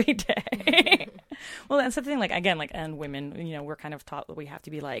 Every day. Well, that's the thing, and women, we're kind of taught that we have to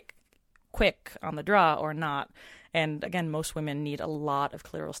be quick on the draw or not. And again, most women need a lot of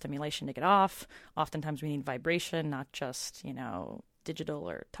clitoral stimulation to get off. Oftentimes we need vibration, not just, digital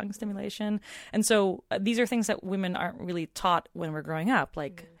or tongue stimulation. And so these are things that women aren't really taught when we're growing up.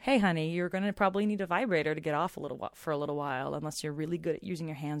 Hey, honey, you're going to probably need a vibrator to get off for a little while, unless you're really good at using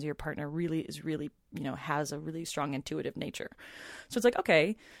your hands or your partner really has a really strong intuitive nature. So it's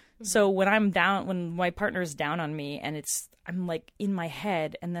okay. So when I'm down, when my partner is down on me and I'm in my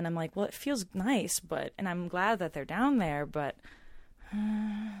head, and then I'm well, it feels nice, and I'm glad that they're down there, but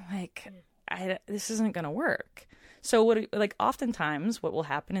this isn't going to work. So oftentimes what will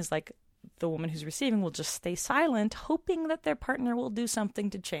happen is the woman who's receiving will just stay silent, hoping that their partner will do something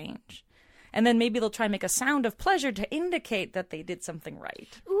to change. And then maybe they'll try and make a sound of pleasure to indicate that they did something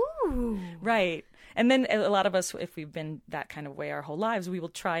right. Ooh. Right. And then a lot of us, if we've been that kind of way our whole lives, we will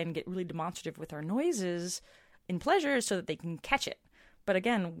try and get really demonstrative with our noises in pleasure so that they can catch it. But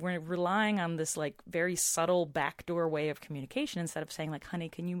again, we're relying on this very subtle backdoor way of communication instead of saying honey,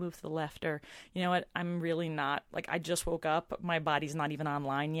 can you move to the left? Or, you know what, I'm really not, I just woke up. My body's not even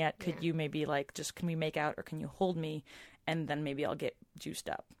online yet. Could you maybe just, can we make out or can you hold me? And then maybe I'll get juiced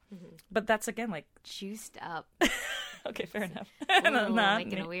up. But that's again juiced up. Okay, fair enough.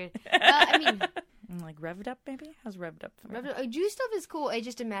 Making it weird. Well, Like revved up, maybe? How's revved up? Juiced up is cool. I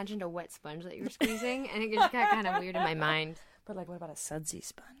just imagined a wet sponge that you were squeezing, and it just got kind of weird in my mind. But like, what about a sudsy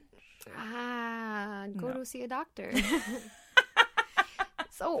sponge? Go to see a doctor.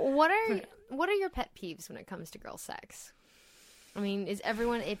 So what are your pet peeves when it comes to girl sex? I mean, is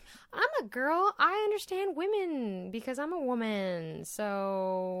everyone... If I'm a girl, I understand women because I'm a woman.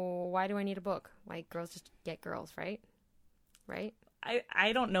 So why do I need a book? Like, girls just get girls, right? Right?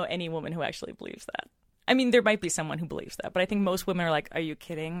 I don't know any woman who actually believes that. I mean, there might be someone who believes that, but I think most women are like, are you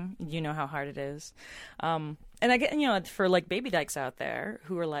kidding? You know how hard it is. And I get, for like baby dykes out there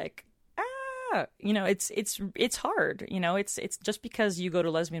who are like, it's hard. It's just because you go to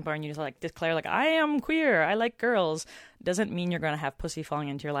a lesbian bar and you just like declare like, I am queer, I like girls, doesn't mean you're going to have pussy falling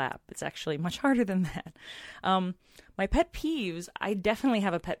into your lap. It's actually much harder than that. My pet peeves, I definitely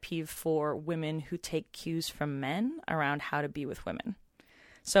have a pet peeve for women who take cues from men around how to be with women.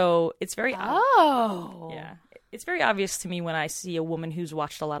 So it's very it's very obvious to me when I see a woman who's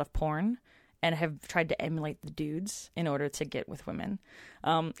watched a lot of porn and have tried to emulate the dudes in order to get with women.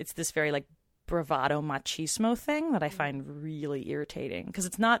 It's this very like bravado machismo thing that I find really irritating because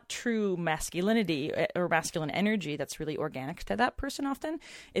it's not true masculinity or masculine energy that's really organic to that person often.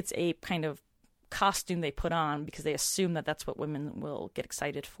 It's a kind of costume they put on because they assume that that's what women will get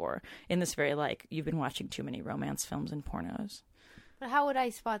excited for in this very like, you've been watching too many romance films and pornos. But how would I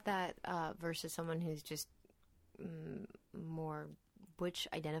spot that versus someone who's just more butch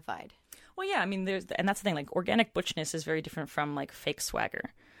identified? Well, yeah, I mean, and that's the thing, like organic butchness is very different from like fake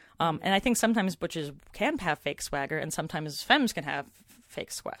swagger. And I think sometimes butches can have fake swagger, and sometimes femmes can have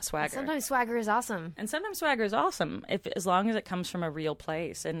fake swagger. Sometimes swagger is awesome. And sometimes swagger is awesome, as long as it comes from a real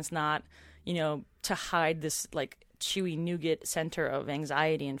place, and it's not, to hide this, like, chewy nougat center of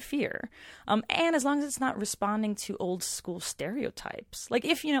anxiety and fear. And as long as it's not responding to old school stereotypes. Like,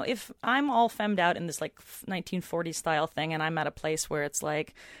 if I'm all femmed out in this, like, 1940s style thing, and I'm at a place where it's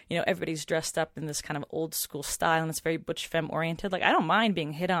like, everybody's dressed up in this kind of old school style, and it's very butch femme oriented, like, I don't mind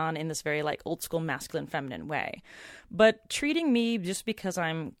being hit on in this very, like, old school masculine feminine way. But treating me just because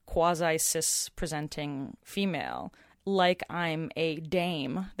I'm quasi-cis presenting female like I'm a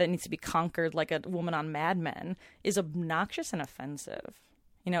dame that needs to be conquered like a woman on Mad Men is obnoxious and offensive.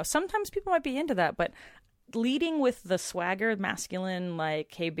 Sometimes people might be into that, but leading with the swagger, masculine,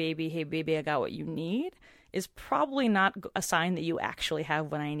 like, hey baby, I got what you need, is probably not a sign that you actually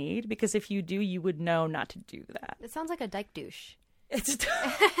have what I need, because if you do, you would know not to do that. It sounds like a dyke douche. It's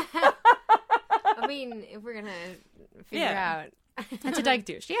I mean, if we're going to figure out. It's a dyke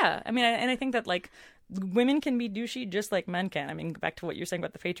douche, yeah. I mean, and I think that, like, women can be douchey just like men can. I mean, back to what you're saying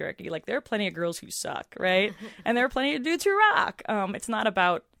about the patriarchy. Like, there are plenty of girls who suck, right? And there are plenty of dudes who rock. It's not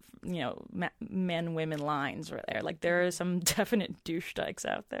about, men-women lines right there. Like, there are some definite douche dykes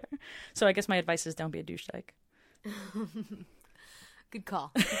out there. So I guess my advice is don't be a douche dyke. Good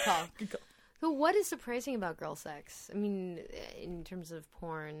call. So what is surprising about girl sex? I mean, in terms of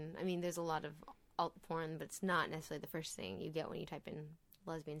porn, I mean, there's a lot of alt porn, but it's not necessarily the first thing you get when you type in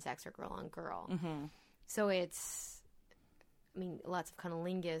lesbian sex or girl on girl. Mm-hmm. So it's, I mean, lots of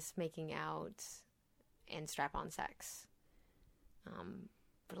cunnilingus, making out, and strap-on sex.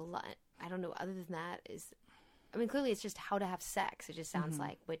 But a lot, I don't know, other than that is, I mean, clearly it's just how to have sex. It just sounds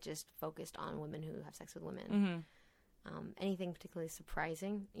like, but just focused on women who have sex with women. Mm-hmm. Anything particularly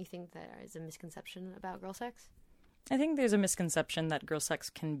surprising you think there is a misconception about girl sex? I think there's a misconception that girl sex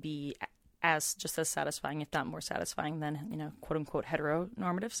can be just as satisfying, if not more satisfying than, quote unquote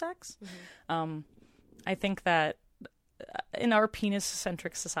heteronormative sex. Mm-hmm. I think that in our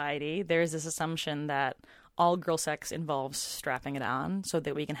penis-centric society, there is this assumption that all girl sex involves strapping it on so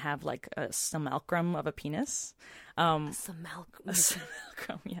that we can have like a simulacrum of a penis. A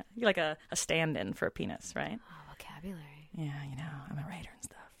simulacrum, yeah. Like a stand-in for a penis, right? Oh, vocabulary. Yeah, I'm a writer and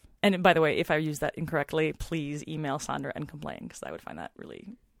stuff. And by the way, if I use that incorrectly, please email Sandra and complain, because I would find that really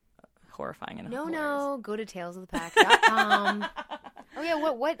horrifying and hilarious. No, go to talesofthepack.com. Oh yeah,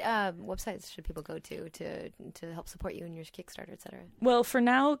 what websites should people go to help support you in your Kickstarter, etc.? Well, for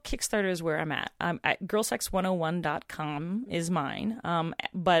now, Kickstarter is where I'm at. At girlsex101.com is mine,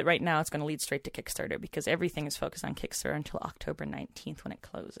 but right now it's going to lead straight to Kickstarter because everything is focused on Kickstarter until October 19th when it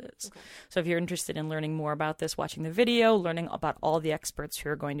closes. Okay. So if you're interested in learning more about this, watching the video, learning about all the experts who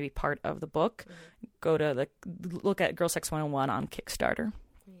are going to be part of the book, go to look at Girlsex101 on Kickstarter.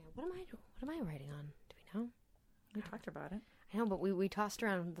 Yeah, what am I writing on? Do we know? We talked about it. I know, but we tossed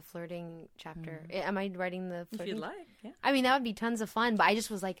around the flirting chapter. Mm. Am I writing the flirting? If you'd like, yeah. I mean, that would be tons of fun, but I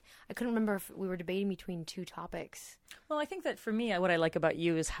just was like, I couldn't remember if we were debating between two topics. Well, I think that for me, what I like about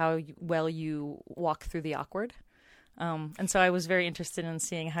you is how well you walk through the awkward. And so I was very interested in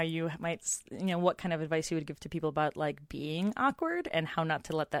seeing how you might, what kind of advice you would give to people about like being awkward and how not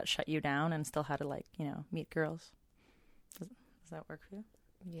to let that shut you down and still how to like, meet girls. Does that work for you?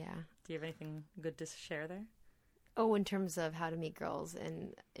 Yeah. Do you have anything good to share there? Oh, in terms of how to meet girls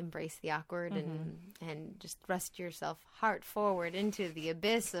and embrace the awkward and just thrust yourself heart forward into the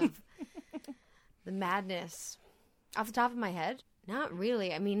abyss of the madness. Off the top of my head, not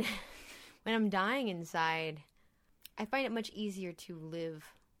really. I mean, when I'm dying inside, I find it much easier to live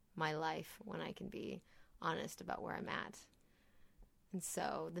my life when I can be honest about where I'm at. And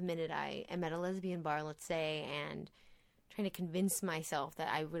so the minute I am at a lesbian bar, let's say, and trying to convince myself that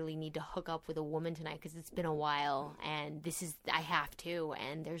I really need to hook up with a woman tonight because it's been a while and I have to,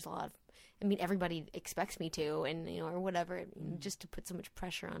 and there's a lot of, everybody expects me to, and, or whatever, just to put so much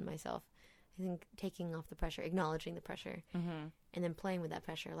pressure on myself. I think taking off the pressure, acknowledging the pressure, and then playing with that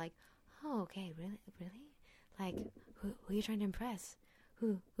pressure, like, oh, okay, really? Like, who are you trying to impress?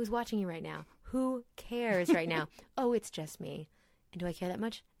 Who's watching you right now? Who cares right now? Oh, it's just me. And do I care that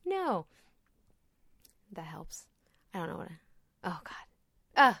much? No. That helps. I don't know what oh,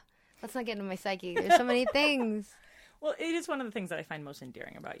 God. Let's not get into my psyche. There's so many things. Well, it is one of the things that I find most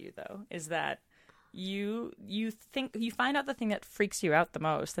endearing about you, though, is that you find out the thing that freaks you out the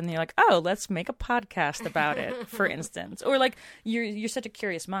most, and you're like, oh, let's make a podcast about it, for instance. Or like you're such a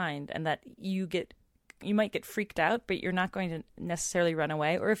curious mind, and that you might get freaked out, but you're not going to necessarily run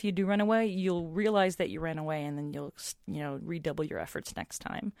away. Or if you do run away, you'll realize that you ran away, and then you'll redouble your efforts next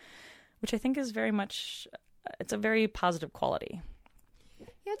time, which I think is very much. It's a very positive quality.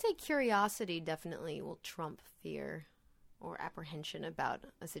 Yeah, I'd say curiosity definitely will trump fear or apprehension about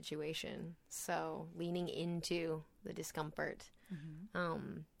a situation. So leaning into the discomfort.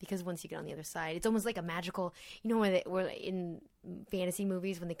 Because once you get on the other side, it's almost like a magical, where in fantasy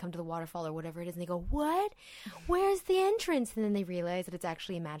movies when they come to the waterfall or whatever it is, and they go, what? Where's the entrance? And then they realize that it's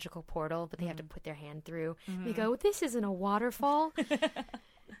actually a magical portal, but they have to put their hand through. They go, this isn't a waterfall.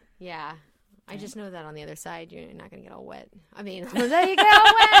 Yeah. I just know that on the other side, you're not going to get all wet. There you get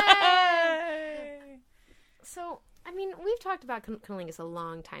all wet! So, we've talked about cunnilingus a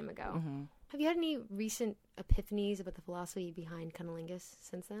long time ago. Have you had any recent epiphanies about the philosophy behind cunnilingus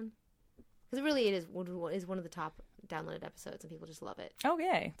since then? Because really it is one of the top downloaded episodes, and people just love it. Oh,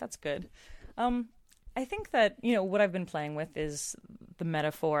 yay. That's good. I think that, what I've been playing with is the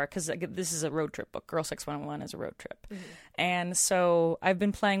metaphor, because this is a road trip book. Girl Sex 101 is a road trip. And so I've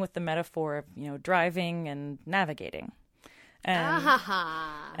been playing with the metaphor of, driving and navigating. And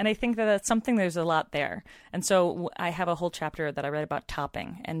I think that that's something, there's a lot there. And so I have a whole chapter that I read about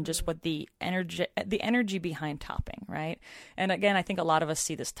topping and just what the energy behind topping, right? And again, I think a lot of us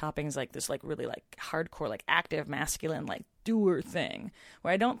see this topping as like this like really like hardcore, like active, masculine, like doer thing,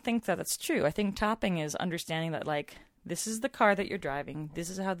 where I don't think that that's true. I think topping is understanding that like, this is the car that you're driving. This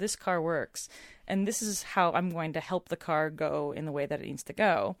is how this car works. And this is how I'm going to help the car go in the way that it needs to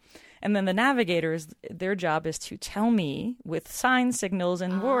go. And then the navigators, their job is to tell me with sign signals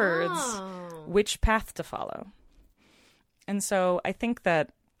and words which path to follow. And so I think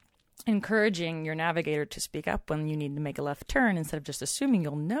that encouraging your navigator to speak up when you need to make a left turn instead of just assuming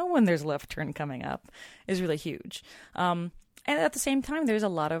you'll know when there's a left turn coming up is really huge. And at the same time, there's a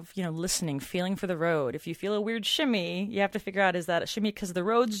lot of, listening, feeling for the road. If you feel a weird shimmy, you have to figure out, is that a shimmy because the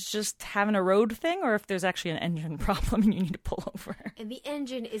road's just having a road thing, or if there's actually an engine problem and you need to pull over? And the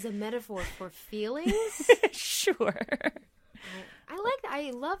engine is a metaphor for feelings? Sure.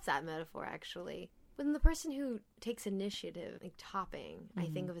 I love that metaphor, actually. When the person who takes initiative, like topping, I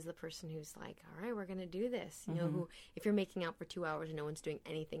think of as the person who's like, all right, we're going to do this. Who, if you're making out for 2 hours and no one's doing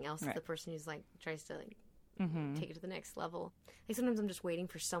anything else, it's the person who's like, tries to like, take it to the next level. Like sometimes I'm just waiting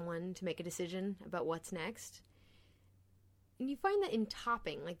for someone to make a decision about what's next. And you find that in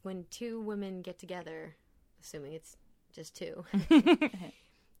topping, like when two women get together, assuming it's just two,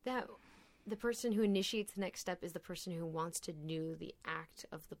 that the person who initiates the next step is the person who wants to do the act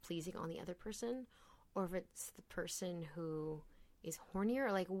of the pleasing on the other person, or if it's the person who is hornier,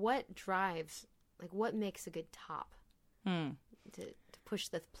 or like what drives, like what makes a good top to push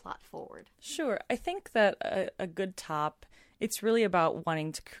the plot forward. Sure. I think that a good top, it's really about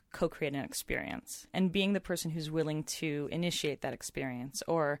wanting to co-create an experience and being the person who's willing to initiate that experience,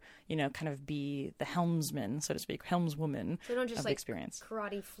 or, kind of be the helmsman, so to speak, helmswoman so don't just of the experience.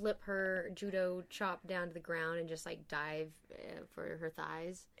 Karate flip her judo chop down to the ground and just like dive for her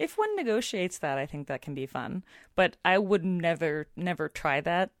thighs. If one negotiates that, I think that can be fun. But I would never try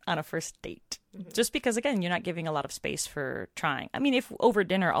that on a first date. Just because, again, you're not giving a lot of space for trying. I mean, if over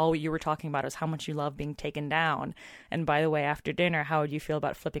dinner all you were talking about is how much you love being taken down, and by the way, after dinner, how would you feel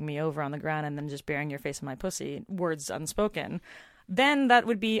about flipping me over on the ground and then just burying your face in my pussy, words unspoken, then that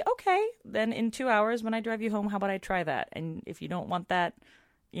would be, okay, then in 2 hours when I drive you home, how about I try that? And if you don't want that,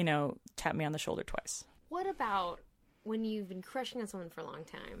 tap me on the shoulder twice. What about when you've been crushing on someone for a long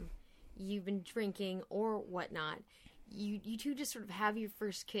time, you've been drinking or whatnot, you two just sort of have your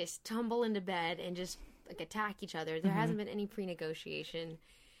first kiss, tumble into bed, and just like attack each other. There hasn't been any pre-negotiation,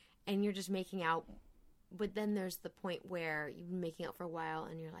 and you're just making out. But then there's the point where you've been making out for a while,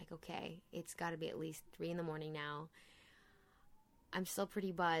 and you're like, okay, it's got to be at least 3 a.m. now. I'm still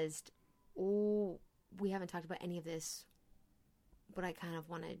pretty buzzed. Oh, we haven't talked about any of this, but I kind of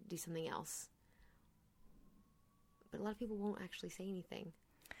want to do something else. But a lot of people won't actually say anything.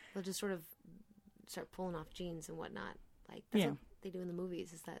 They'll just sort of start pulling off jeans and whatnot. Like, that's what they do in the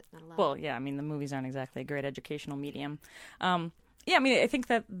movies. Is that not allowed? Well, yeah, I mean, the movies aren't exactly a great educational medium. I mean, I think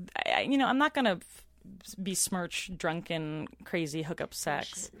that, I'm not going to besmirch drunken, crazy hookup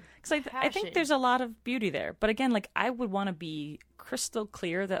sex. Because I think there's a lot of beauty there. But again, like, I would want to be crystal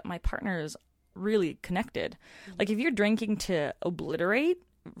clear that my partner is really connected. Like, if you're drinking to obliterate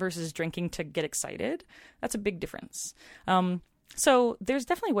versus drinking to get excited, that's a big difference. So there's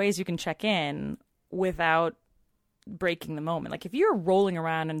definitely ways you can check in without breaking the moment. Like, if you're rolling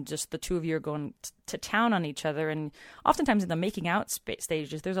around and just the two of you are going to town on each other, and oftentimes in the making out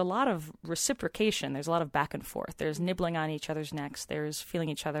stages, there's a lot of reciprocation. There's a lot of back and forth. There's nibbling on each other's necks. There's feeling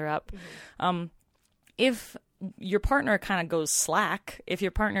each other up. If your partner kind of goes slack, if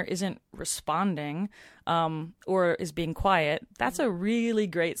your partner isn't responding or is being quiet, that's a really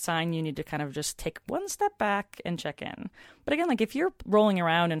great sign you need to kind of just take one step back and check in. But again, like, if you're rolling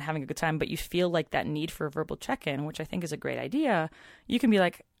around and having a good time, but you feel like that need for a verbal check-in, which I think is a great idea, you can be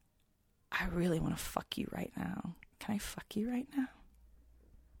like, I really want to fuck you right now. Can I fuck you right now?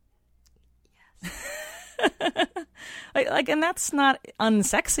 Yes. Like, and that's not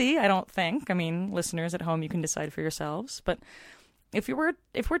unsexy, I don't think. I mean, listeners at home, you can decide for yourselves. But if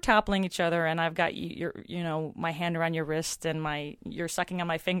we're toppling each other and I've got my hand around your wrist and you're sucking on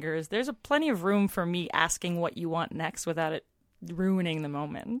my fingers, there's plenty of room for me asking what you want next without it ruining the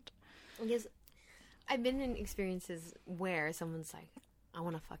moment. Yes, I've been in experiences where someone's like, I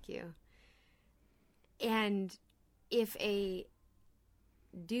want to fuck you. And if a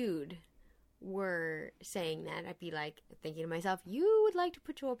dude were saying that, I'd be like thinking to myself, you would like to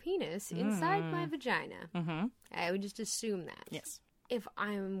put your penis inside my vagina. I would just assume that. Yes. If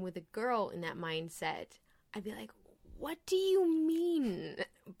I'm with a girl in that mindset, I'd be like, what do you mean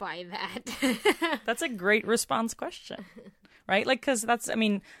by that? That's a great response question, right? Like, because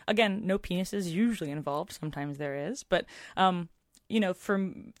again, no penis is usually involved. Sometimes there is, but for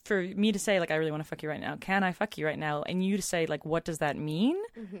me to say, like, I really want to fuck you right now. Can I fuck you right now? And you to say, like, what does that mean?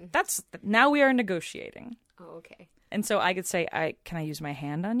 That's, now we are negotiating. Oh, okay. And so I could say, can I use my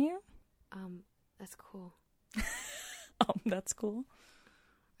hand on you? That's cool. That's cool.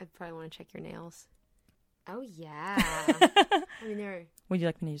 I'd probably want to check your nails. Oh, yeah. I mean, they're... Would you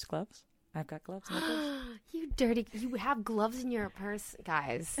like me to use gloves? I've got gloves in my purse. You have gloves in your purse?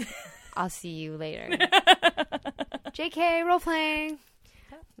 Guys, I'll see you later. JK, role-playing.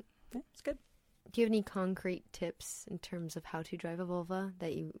 Yeah, it's good. Do you have any concrete tips in terms of how to drive a vulva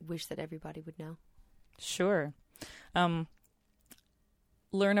that you wish that everybody would know? Sure. Learn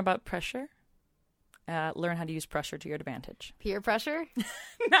about pressure. Learn how to use pressure to your advantage. Peer pressure?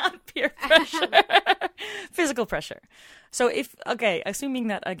 Not peer pressure. Physical pressure. So assuming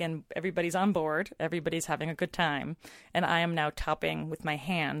that, again, everybody's on board, everybody's having a good time, and I am now topping with my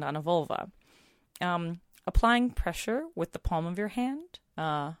hand on a vulva, applying pressure with the palm of your hand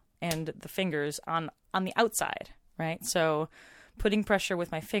and the fingers on the outside, right? So putting pressure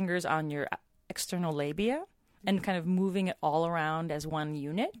with my fingers on your external labia and kind of moving it all around as one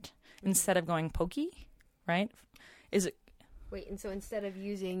unit instead of going pokey, right? Wait, and so instead of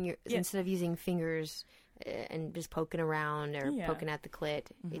using fingers and just poking around or poking at the clit,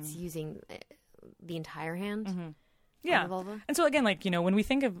 it's using the entire hand? Yeah. And so again, like, when we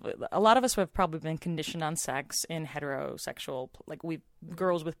think of, a lot of us have probably been conditioned on sex in heterosexual, like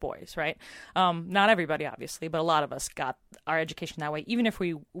girls with boys, right? Not everybody, obviously, but a lot of us got our education that way, even if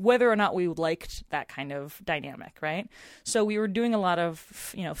whether or not we liked that kind of dynamic, right? So we were doing a lot of,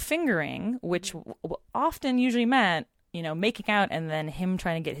 fingering, which often usually meant, making out and then him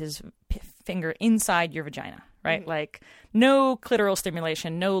trying to get his finger inside your vagina, right? Like, no clitoral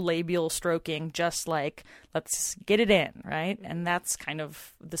stimulation, no labial stroking, just like, let's get it in, right? And that's kind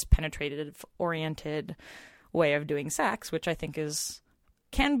of this penetrative oriented way of doing sex, which I think is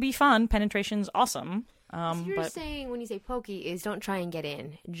can be fun. Penetration's awesome. So you're saying when you say pokey is don't try and get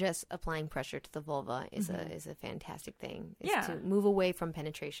in. Just applying pressure to the vulva is a fantastic thing. Is to move away from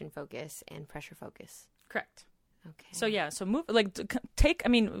penetration focus and pressure focus. Correct. Okay. So move,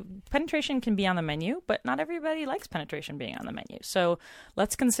 penetration can be on the menu, but not everybody likes penetration being on the menu. So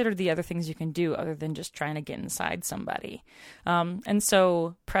let's consider the other things you can do other than just trying to get inside somebody. And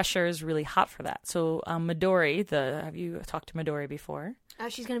so pressure is really hot for that. So Midori, have you talked to Midori before? Oh,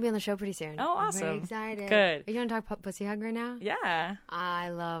 she's going to be on the show pretty soon. Oh, awesome. I'm very excited. Good. Are you going to talk pussy hug right now? Yeah. I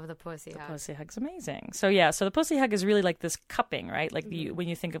love the pussy hug. The pussy hug's amazing. So the pussy hug is really like this cupping, right? Like when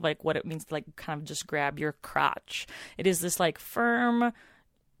you think of like what it means to like kind of just grab your crotch. It is this like firm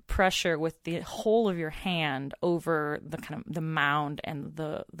pressure with the whole of your hand over the kind of the mound and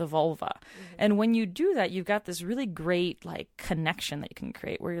the vulva. And when you do that, you've got this really great like connection that you can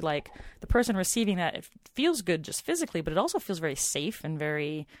create where you're like the person receiving that, it feels good just physically, but it also feels very safe and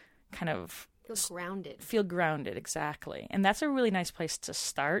very kind of feel grounded, exactly. And that's a really nice place to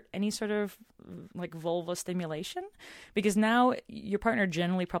start any sort of like vulva stimulation, because now your partner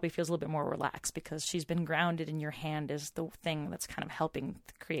generally probably feels a little bit more relaxed because she's been grounded and your hand is the thing that's kind of helping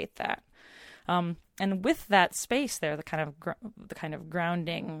to create that. And with that space there, the kind of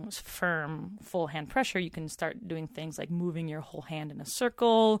grounding, firm, full hand pressure, you can start doing things like moving your whole hand in a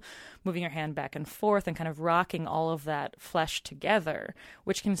circle, moving your hand back and forth, and kind of rocking all of that flesh together,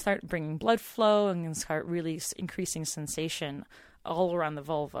 which can start bringing blood flow and can start really increasing sensation all around the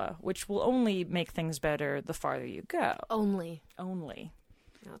vulva, which will only make things better the farther you go. Only. Oh,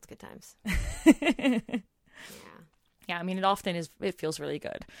 it's good times. Yeah, I mean, it feels really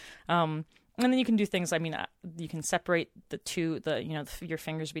good. And then you can do things, I mean, you can separate your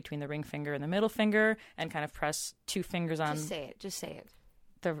fingers between the ring finger and the middle finger and kind of press two fingers on. Just say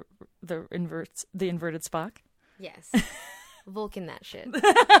it. The inverted Spock? Yes. Vulcan that shit.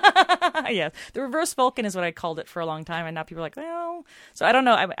 Yes. The reverse Vulcan is what I called it for a long time, and now people are like, well, so I don't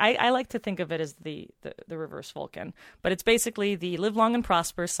know. I like to think of it as the reverse Vulcan, but it's basically the live long and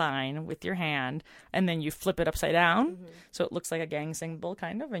prosper sign with your hand, and then you flip it upside down, so it looks like a gang symbol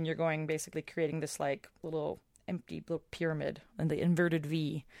kind of, and you're going basically creating this like little empty little pyramid and the inverted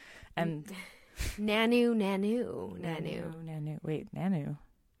V, and Nanu. Wait, Nanu.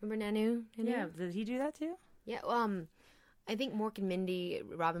 Remember Nanu? Yeah, did he do that too? Yeah. I think Mork and Mindy,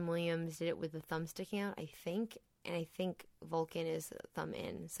 Robin Williams did it with the thumb sticking out, I think. And I think Vulcan is thumb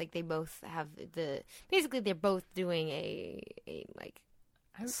in. It's like they both have basically they're both doing a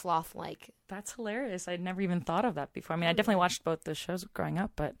sloth-like. That's hilarious. I'd never even thought of that before. I mean, I definitely watched both the shows growing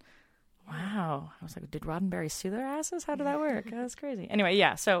up, but wow. I was like, did Roddenberry sue their asses? How did that work? That's crazy. Anyway,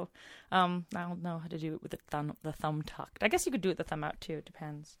 yeah, so I'll know how to do it with the thumb tucked. I guess you could do it with the thumb out too. It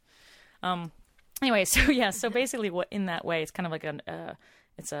depends. Anyway, so basically, what in that way, it's kind of like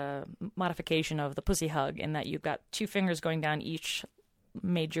it's a modification of the pussy hug in that you've got two fingers going down each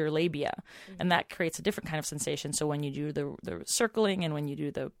major labia, and that creates a different kind of sensation. So when you do the circling and when you do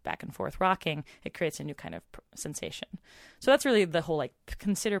the back and forth rocking, it creates a new kind of sensation. So that's really the whole like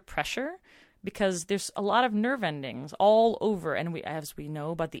consider pressure, because there's a lot of nerve endings all over, and as we know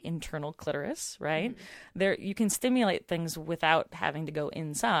about the internal clitoris, right? There you can stimulate things without having to go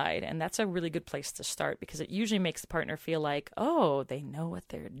inside, and that's a really good place to start because it usually makes the partner feel like, oh, they know what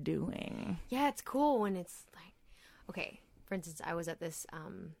they're doing. Yeah, it's cool when it's like, okay, for instance, I was at this,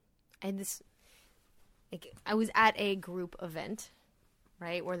 I was at a group event,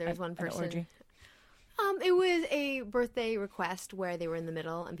 right, where there was one person. An orgy. It was a birthday request where they were in the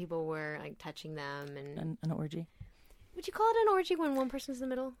middle and people were like touching them and an orgy. Would you call it an orgy when one person's in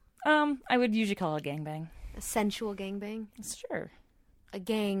the middle? I would usually call it a gangbang. A sensual gangbang? Sure. A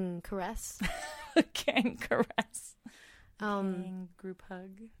gang caress? A gang caress. Gang group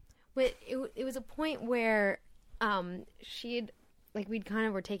hug. But it was a point where she'd we'd kind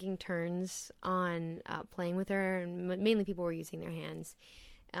of were taking turns on playing with her, and mainly people were using their hands.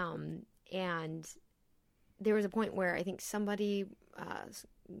 And there was a point where I think somebody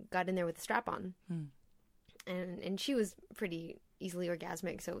got in there with a strap on, and she was pretty easily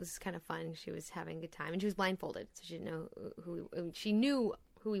orgasmic, so it was kind of fun. She was having a good time, and she was blindfolded, so she didn't know she knew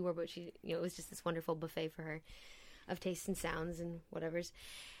who we were, but it was just this wonderful buffet for her of tastes and sounds and whatever's.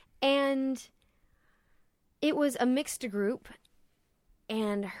 And it was a mixed group,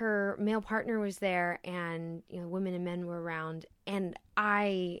 and her male partner was there, and women and men were around, and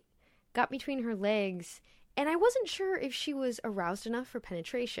I got between her legs, and I wasn't sure if she was aroused enough for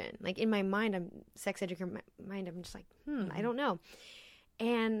penetration. Like, in my mind, I'm sex educator mind, I'm just like, I don't know.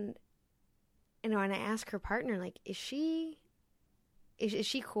 And, and I asked her partner, like, is she is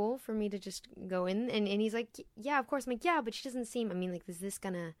she cool for me to just go in? And he's like, yeah, of course. I'm like, yeah, but she doesn't seem, I mean, like, is this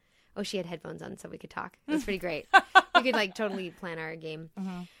gonna, oh, she had headphones on so we could talk. That's pretty great. We could like totally plan our game.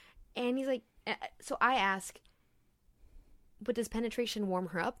 Mm-hmm. And he's like, so I ask, but does penetration warm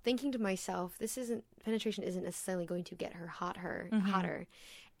her up? Thinking to myself, penetration isn't necessarily going to get her hotter.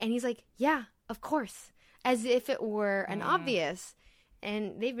 And he's like, yeah, of course. As if it were an obvious.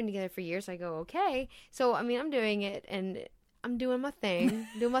 And they've been together for years. So I go, okay. So, I mean, I'm doing it and I'm doing my thing.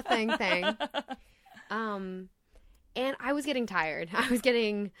 And I was getting tired. I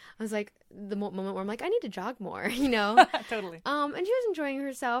was like, the moment where I'm like, I need to jog more, you know? Totally. And she was enjoying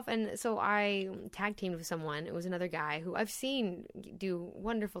herself. And so I tag teamed with someone. It was another guy who I've seen do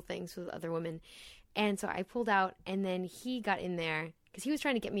wonderful things with other women. And so I pulled out, and then he got in there because he was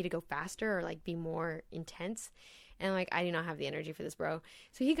trying to get me to go faster or like be more intense. And I'm like, I do not have the energy for this, bro.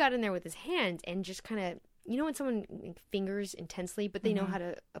 So he got in there with his hand and just kind of, you know, when someone fingers intensely, but they know how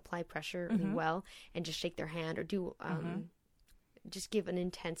to apply pressure really well and just shake their hand or do, just give an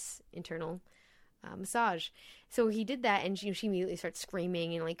intense internal massage. So he did that, and she immediately starts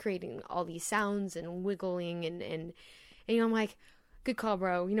screaming and like creating all these sounds and wiggling and you know, I'm like, good call,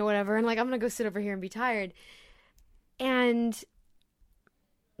 bro, you know, whatever. And like, I'm going to go sit over here and be tired. And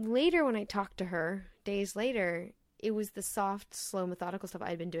later when I talked to her, days later, it was the soft, slow, methodical stuff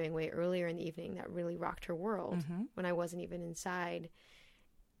I'd been doing way earlier in the evening that really rocked her world when I wasn't even inside.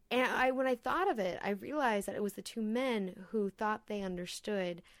 And when I thought of it, I realized that it was the two men who thought they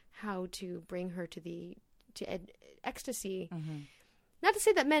understood how to bring her to ecstasy. Not to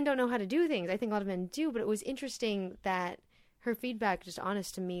say that men don't know how to do things. I think a lot of men do, but it was interesting that her feedback, just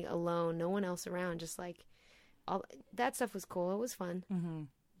honest to me alone, no one else around, just like, all that stuff was cool. It was fun.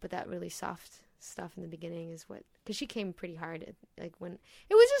 But that really soft stuff in the beginning is what, because she came pretty hard like when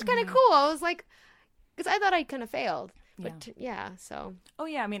it was just kind of cool. I was like, because I thought I kind of failed, but so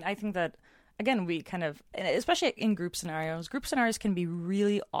I mean, I think that again, we kind of, especially in group scenarios can be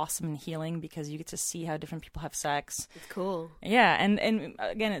really awesome and healing because you get to see how different people have sex. It's cool. And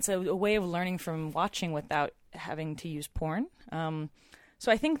again, it's a way of learning from watching without having to use porn.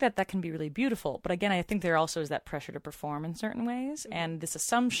 So I think that can be really beautiful. But again, I think there also is that pressure to perform in certain ways and this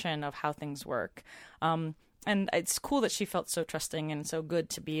assumption of how things work. And it's cool that she felt so trusting and so good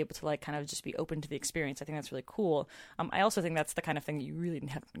to be able to like kind of just be open to the experience. I think that's really cool. I also think that's the kind of thing that you really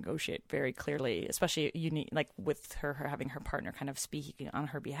have to negotiate very clearly, especially you need like with her having her partner kind of speaking on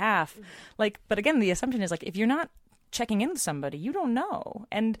her behalf. Like, but again, the assumption is like if you're not checking in with somebody, you don't know.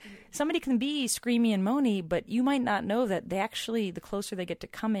 And somebody can be screamy and moany, but you might not know that they actually, the closer they get to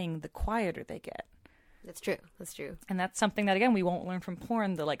coming, the quieter they get. That's true. And that's something that, again, we won't learn from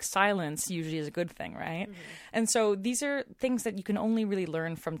porn. The like silence usually is a good thing, right? And so these are things that you can only really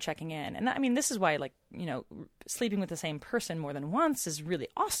learn from checking in. And I mean, this is why, like, you know, sleeping with the same person more than once is really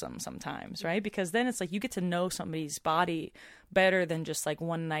awesome sometimes, right? Because then it's like you get to know somebody's body better than just like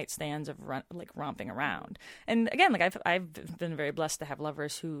one night stands of romping around. And again, like I've been very blessed to have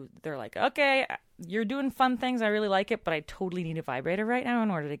lovers who they're like, okay, you're doing fun things, I really like it, but I totally need a vibrator right now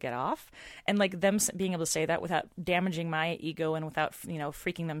in order to get off. And like them being able to say that without damaging my ego and without, you know,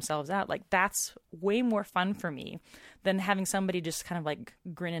 freaking themselves out, like that's way more fun for me than having somebody just kind of like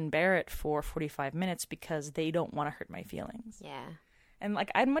grin and bear it for 45 minutes because they don't want to hurt my feelings. Yeah. And,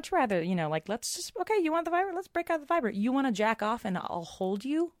 like, I'd much rather, you know, like, let's just, okay, you want the vibrator? Let's break out the vibrator. You want to jack off and I'll hold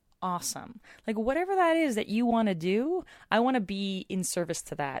you? Awesome. Like, whatever that is that you want to do, I want to be in service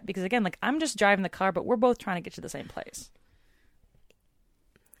to that. Because, again, like, I'm just driving the car, but we're both trying to get to the same place.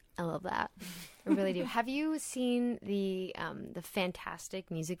 I love that. I really do. Have you seen the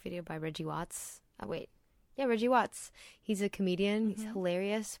fantastic music video by Reggie Watts? Reggie Watts. He's a comedian. He's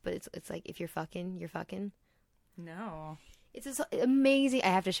hilarious, but it's like, if you're fucking, you're fucking. No. It's just amazing. I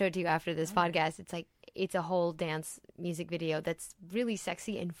have to show it to you after this podcast. It's like, it's a whole dance music video that's really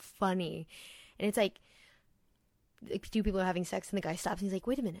sexy and funny. And it's like two people are having sex and the guy stops and he's like,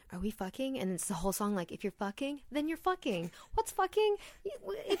 wait a minute, are we fucking? And it's the whole song like, if you're fucking, then you're fucking. What's fucking?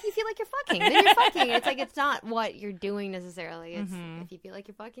 If you feel like you're fucking, then you're fucking. It's like, it's not what you're doing necessarily. It's if you feel like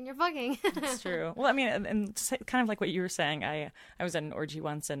you're fucking, you're fucking. That's true. Well, I mean, and kind of like what you were saying, I was at an orgy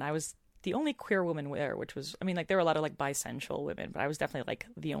once and I was the only queer woman there, which was, I mean, like there were a lot of like bisexual women, but I was definitely like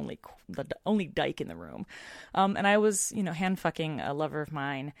the only dyke in the room. And I was, you know, hand fucking a lover of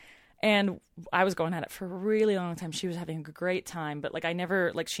mine. And I was going at it for a really long time. She was having a great time, but like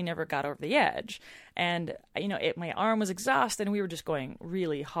she never got over the edge. And, you know, my arm was exhausted and we were just going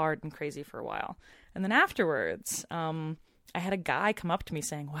really hard and crazy for a while. And then afterwards, I had a guy come up to me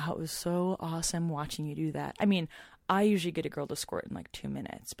saying, wow, it was so awesome watching you do that. I mean, I usually get a girl to squirt in like 2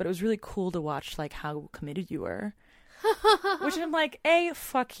 minutes, but it was really cool to watch like how committed you were. Which I'm like, A,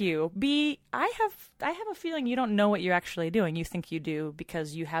 fuck you. B, I have a feeling you don't know what you're actually doing. You think you do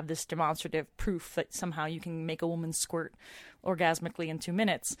because you have this demonstrative proof that somehow you can make a woman squirt orgasmically in 2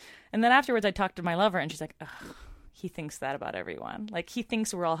 minutes. And then afterwards I talked to my lover and she's like, ugh, he thinks that about everyone. Like, he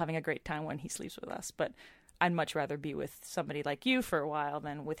thinks we're all having a great time when he sleeps with us, but I'd much rather be with somebody like you for a while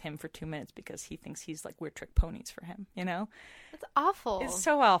than with him for 2 minutes because he thinks he's like, we're trick ponies for him, you know? That's awful. It's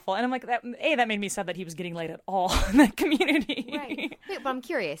so awful. And I'm like, that made me sad that he was getting laid at all in that community. Right. Wait, but I'm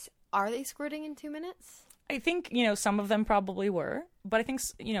curious. Are they squirting in 2 minutes? I think, some of them probably were. But I think,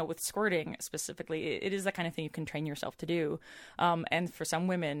 with squirting specifically, it is the kind of thing you can train yourself to do. And for some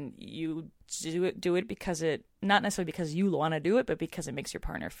women, you do it because not necessarily because you want to do it, but because it makes your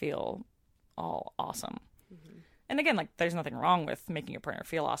partner feel all awesome. Mm-hmm. And again, like, there's nothing wrong with making your partner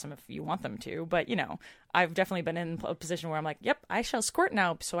feel awesome if you want them to. But, I've definitely been in a position where I'm like, yep, I shall squirt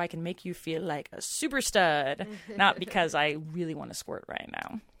now so I can make you feel like a super stud. Not because I really want to squirt right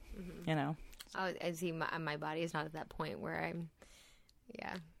now, I see my body is not at that point where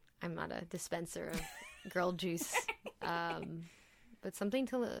I'm not a dispenser of girl juice. But something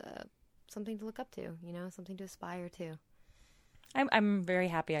to look up to, something to aspire to. I'm very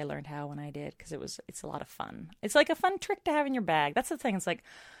happy I learned how when I did because it's a lot of fun. It's like a fun trick to have in your bag. That's the thing. It's like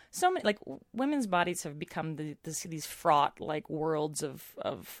so many women's bodies have become these fraught like worlds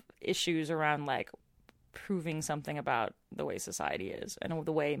of issues around like proving something about the way society is and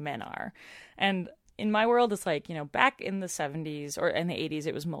the way men are. And in my world, it's like, back in the 70s or in the 80s,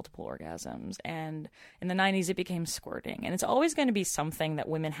 it was multiple orgasms. And in the 90s, it became squirting. And it's always going to be something that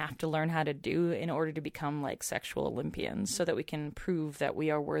women have to learn how to do in order to become like sexual Olympians so that we can prove that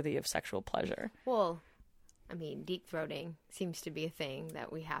we are worthy of sexual pleasure. Well, I mean, deep throating seems to be a thing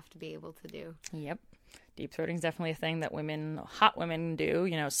that we have to be able to do. Yep. Deep throating is definitely a thing that hot women do,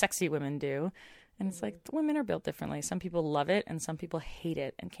 sexy women do. And it's like, the women are built differently. Some people love it, and some people hate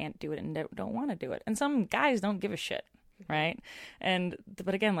it and can't do it and don't want to do it. And some guys don't give a shit, right?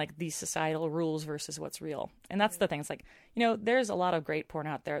 But again, like, these societal rules versus what's real. And that's the thing. It's like, there's a lot of great porn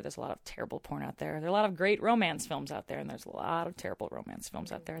out there. There's a lot of terrible porn out there. There are a lot of great romance films out there, and there's a lot of terrible romance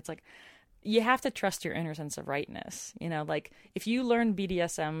films out there. It's like, you have to trust your inner sense of rightness. Like, if you learn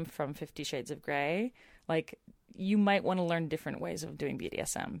BDSM from 50 Shades of Grey, like, you might want to learn different ways of doing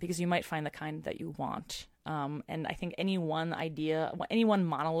BDSM because you might find the kind that you want. And I think any one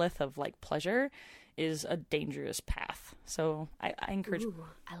monolith of like pleasure is a dangerous path. So I encourage. Ooh,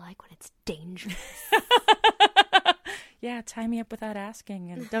 I like when it's dangerous. Yeah, tie me up without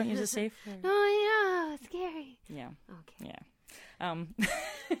asking and don't use a safe word. Oh yeah, it's scary. Yeah. Okay. Yeah.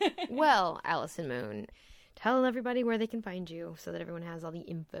 Well, Allison Moon, tell everybody where they can find you so that everyone has all the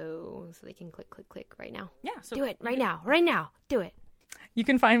info so they can click right now. Yeah. So do it right now. Do it. You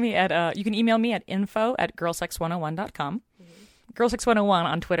can find me at, you can email me at info@girlsex101.com. Mm-hmm. Girlsex101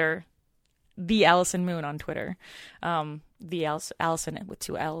 on Twitter. The Allison Moon on Twitter. Allison with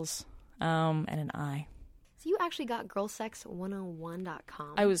 2 L's and an I. So you actually got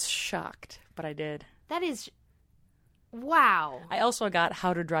girlsex101.com. I was shocked, but I did. That is, wow. I also got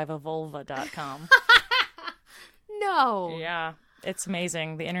howtodriveavulva.com. No. Yeah, it's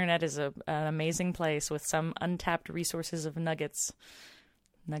amazing. The internet is an amazing place with some untapped resources of nugget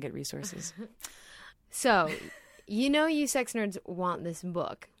resources. So, you sex nerds want this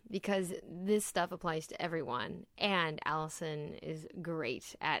book because this stuff applies to everyone. And Allison is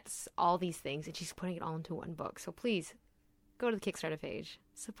great at all these things, and she's putting it all into one book. So please go to the Kickstarter page,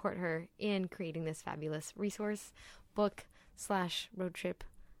 support her in creating this fabulous resource, book / road trip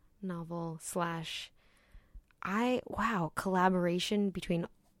novel / collaboration between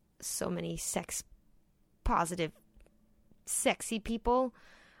so many sex positive, sexy people.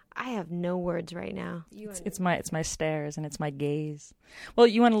 I have no words right now. It's my stares and it's my gaze. Well,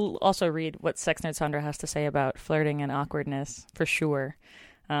 you want to also read what Sex Nerd Sandra has to say about flirting and awkwardness, for sure.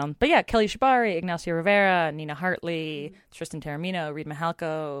 But yeah, Kelly Shabari, Ignacio Rivera, Nina Hartley, Tristan Taormino, Reed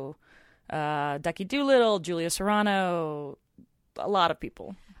Mahalko, Ducky Doolittle, Julia Serrano, a lot of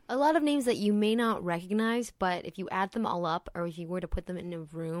people. A lot of names that you may not recognize, but if you add them all up, or if you were to put them in a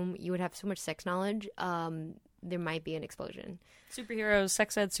room, you would have so much sex knowledge, there might be an explosion. Superheroes,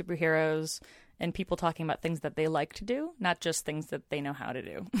 sex ed superheroes, and people talking about things that they like to do, not just things that they know how to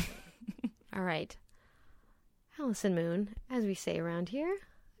do. All right. Allison Moon, as we say around here,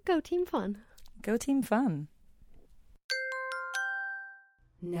 go Team Fun. Go Team Fun.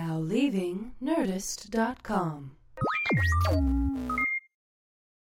 Now leaving Nerdist.com.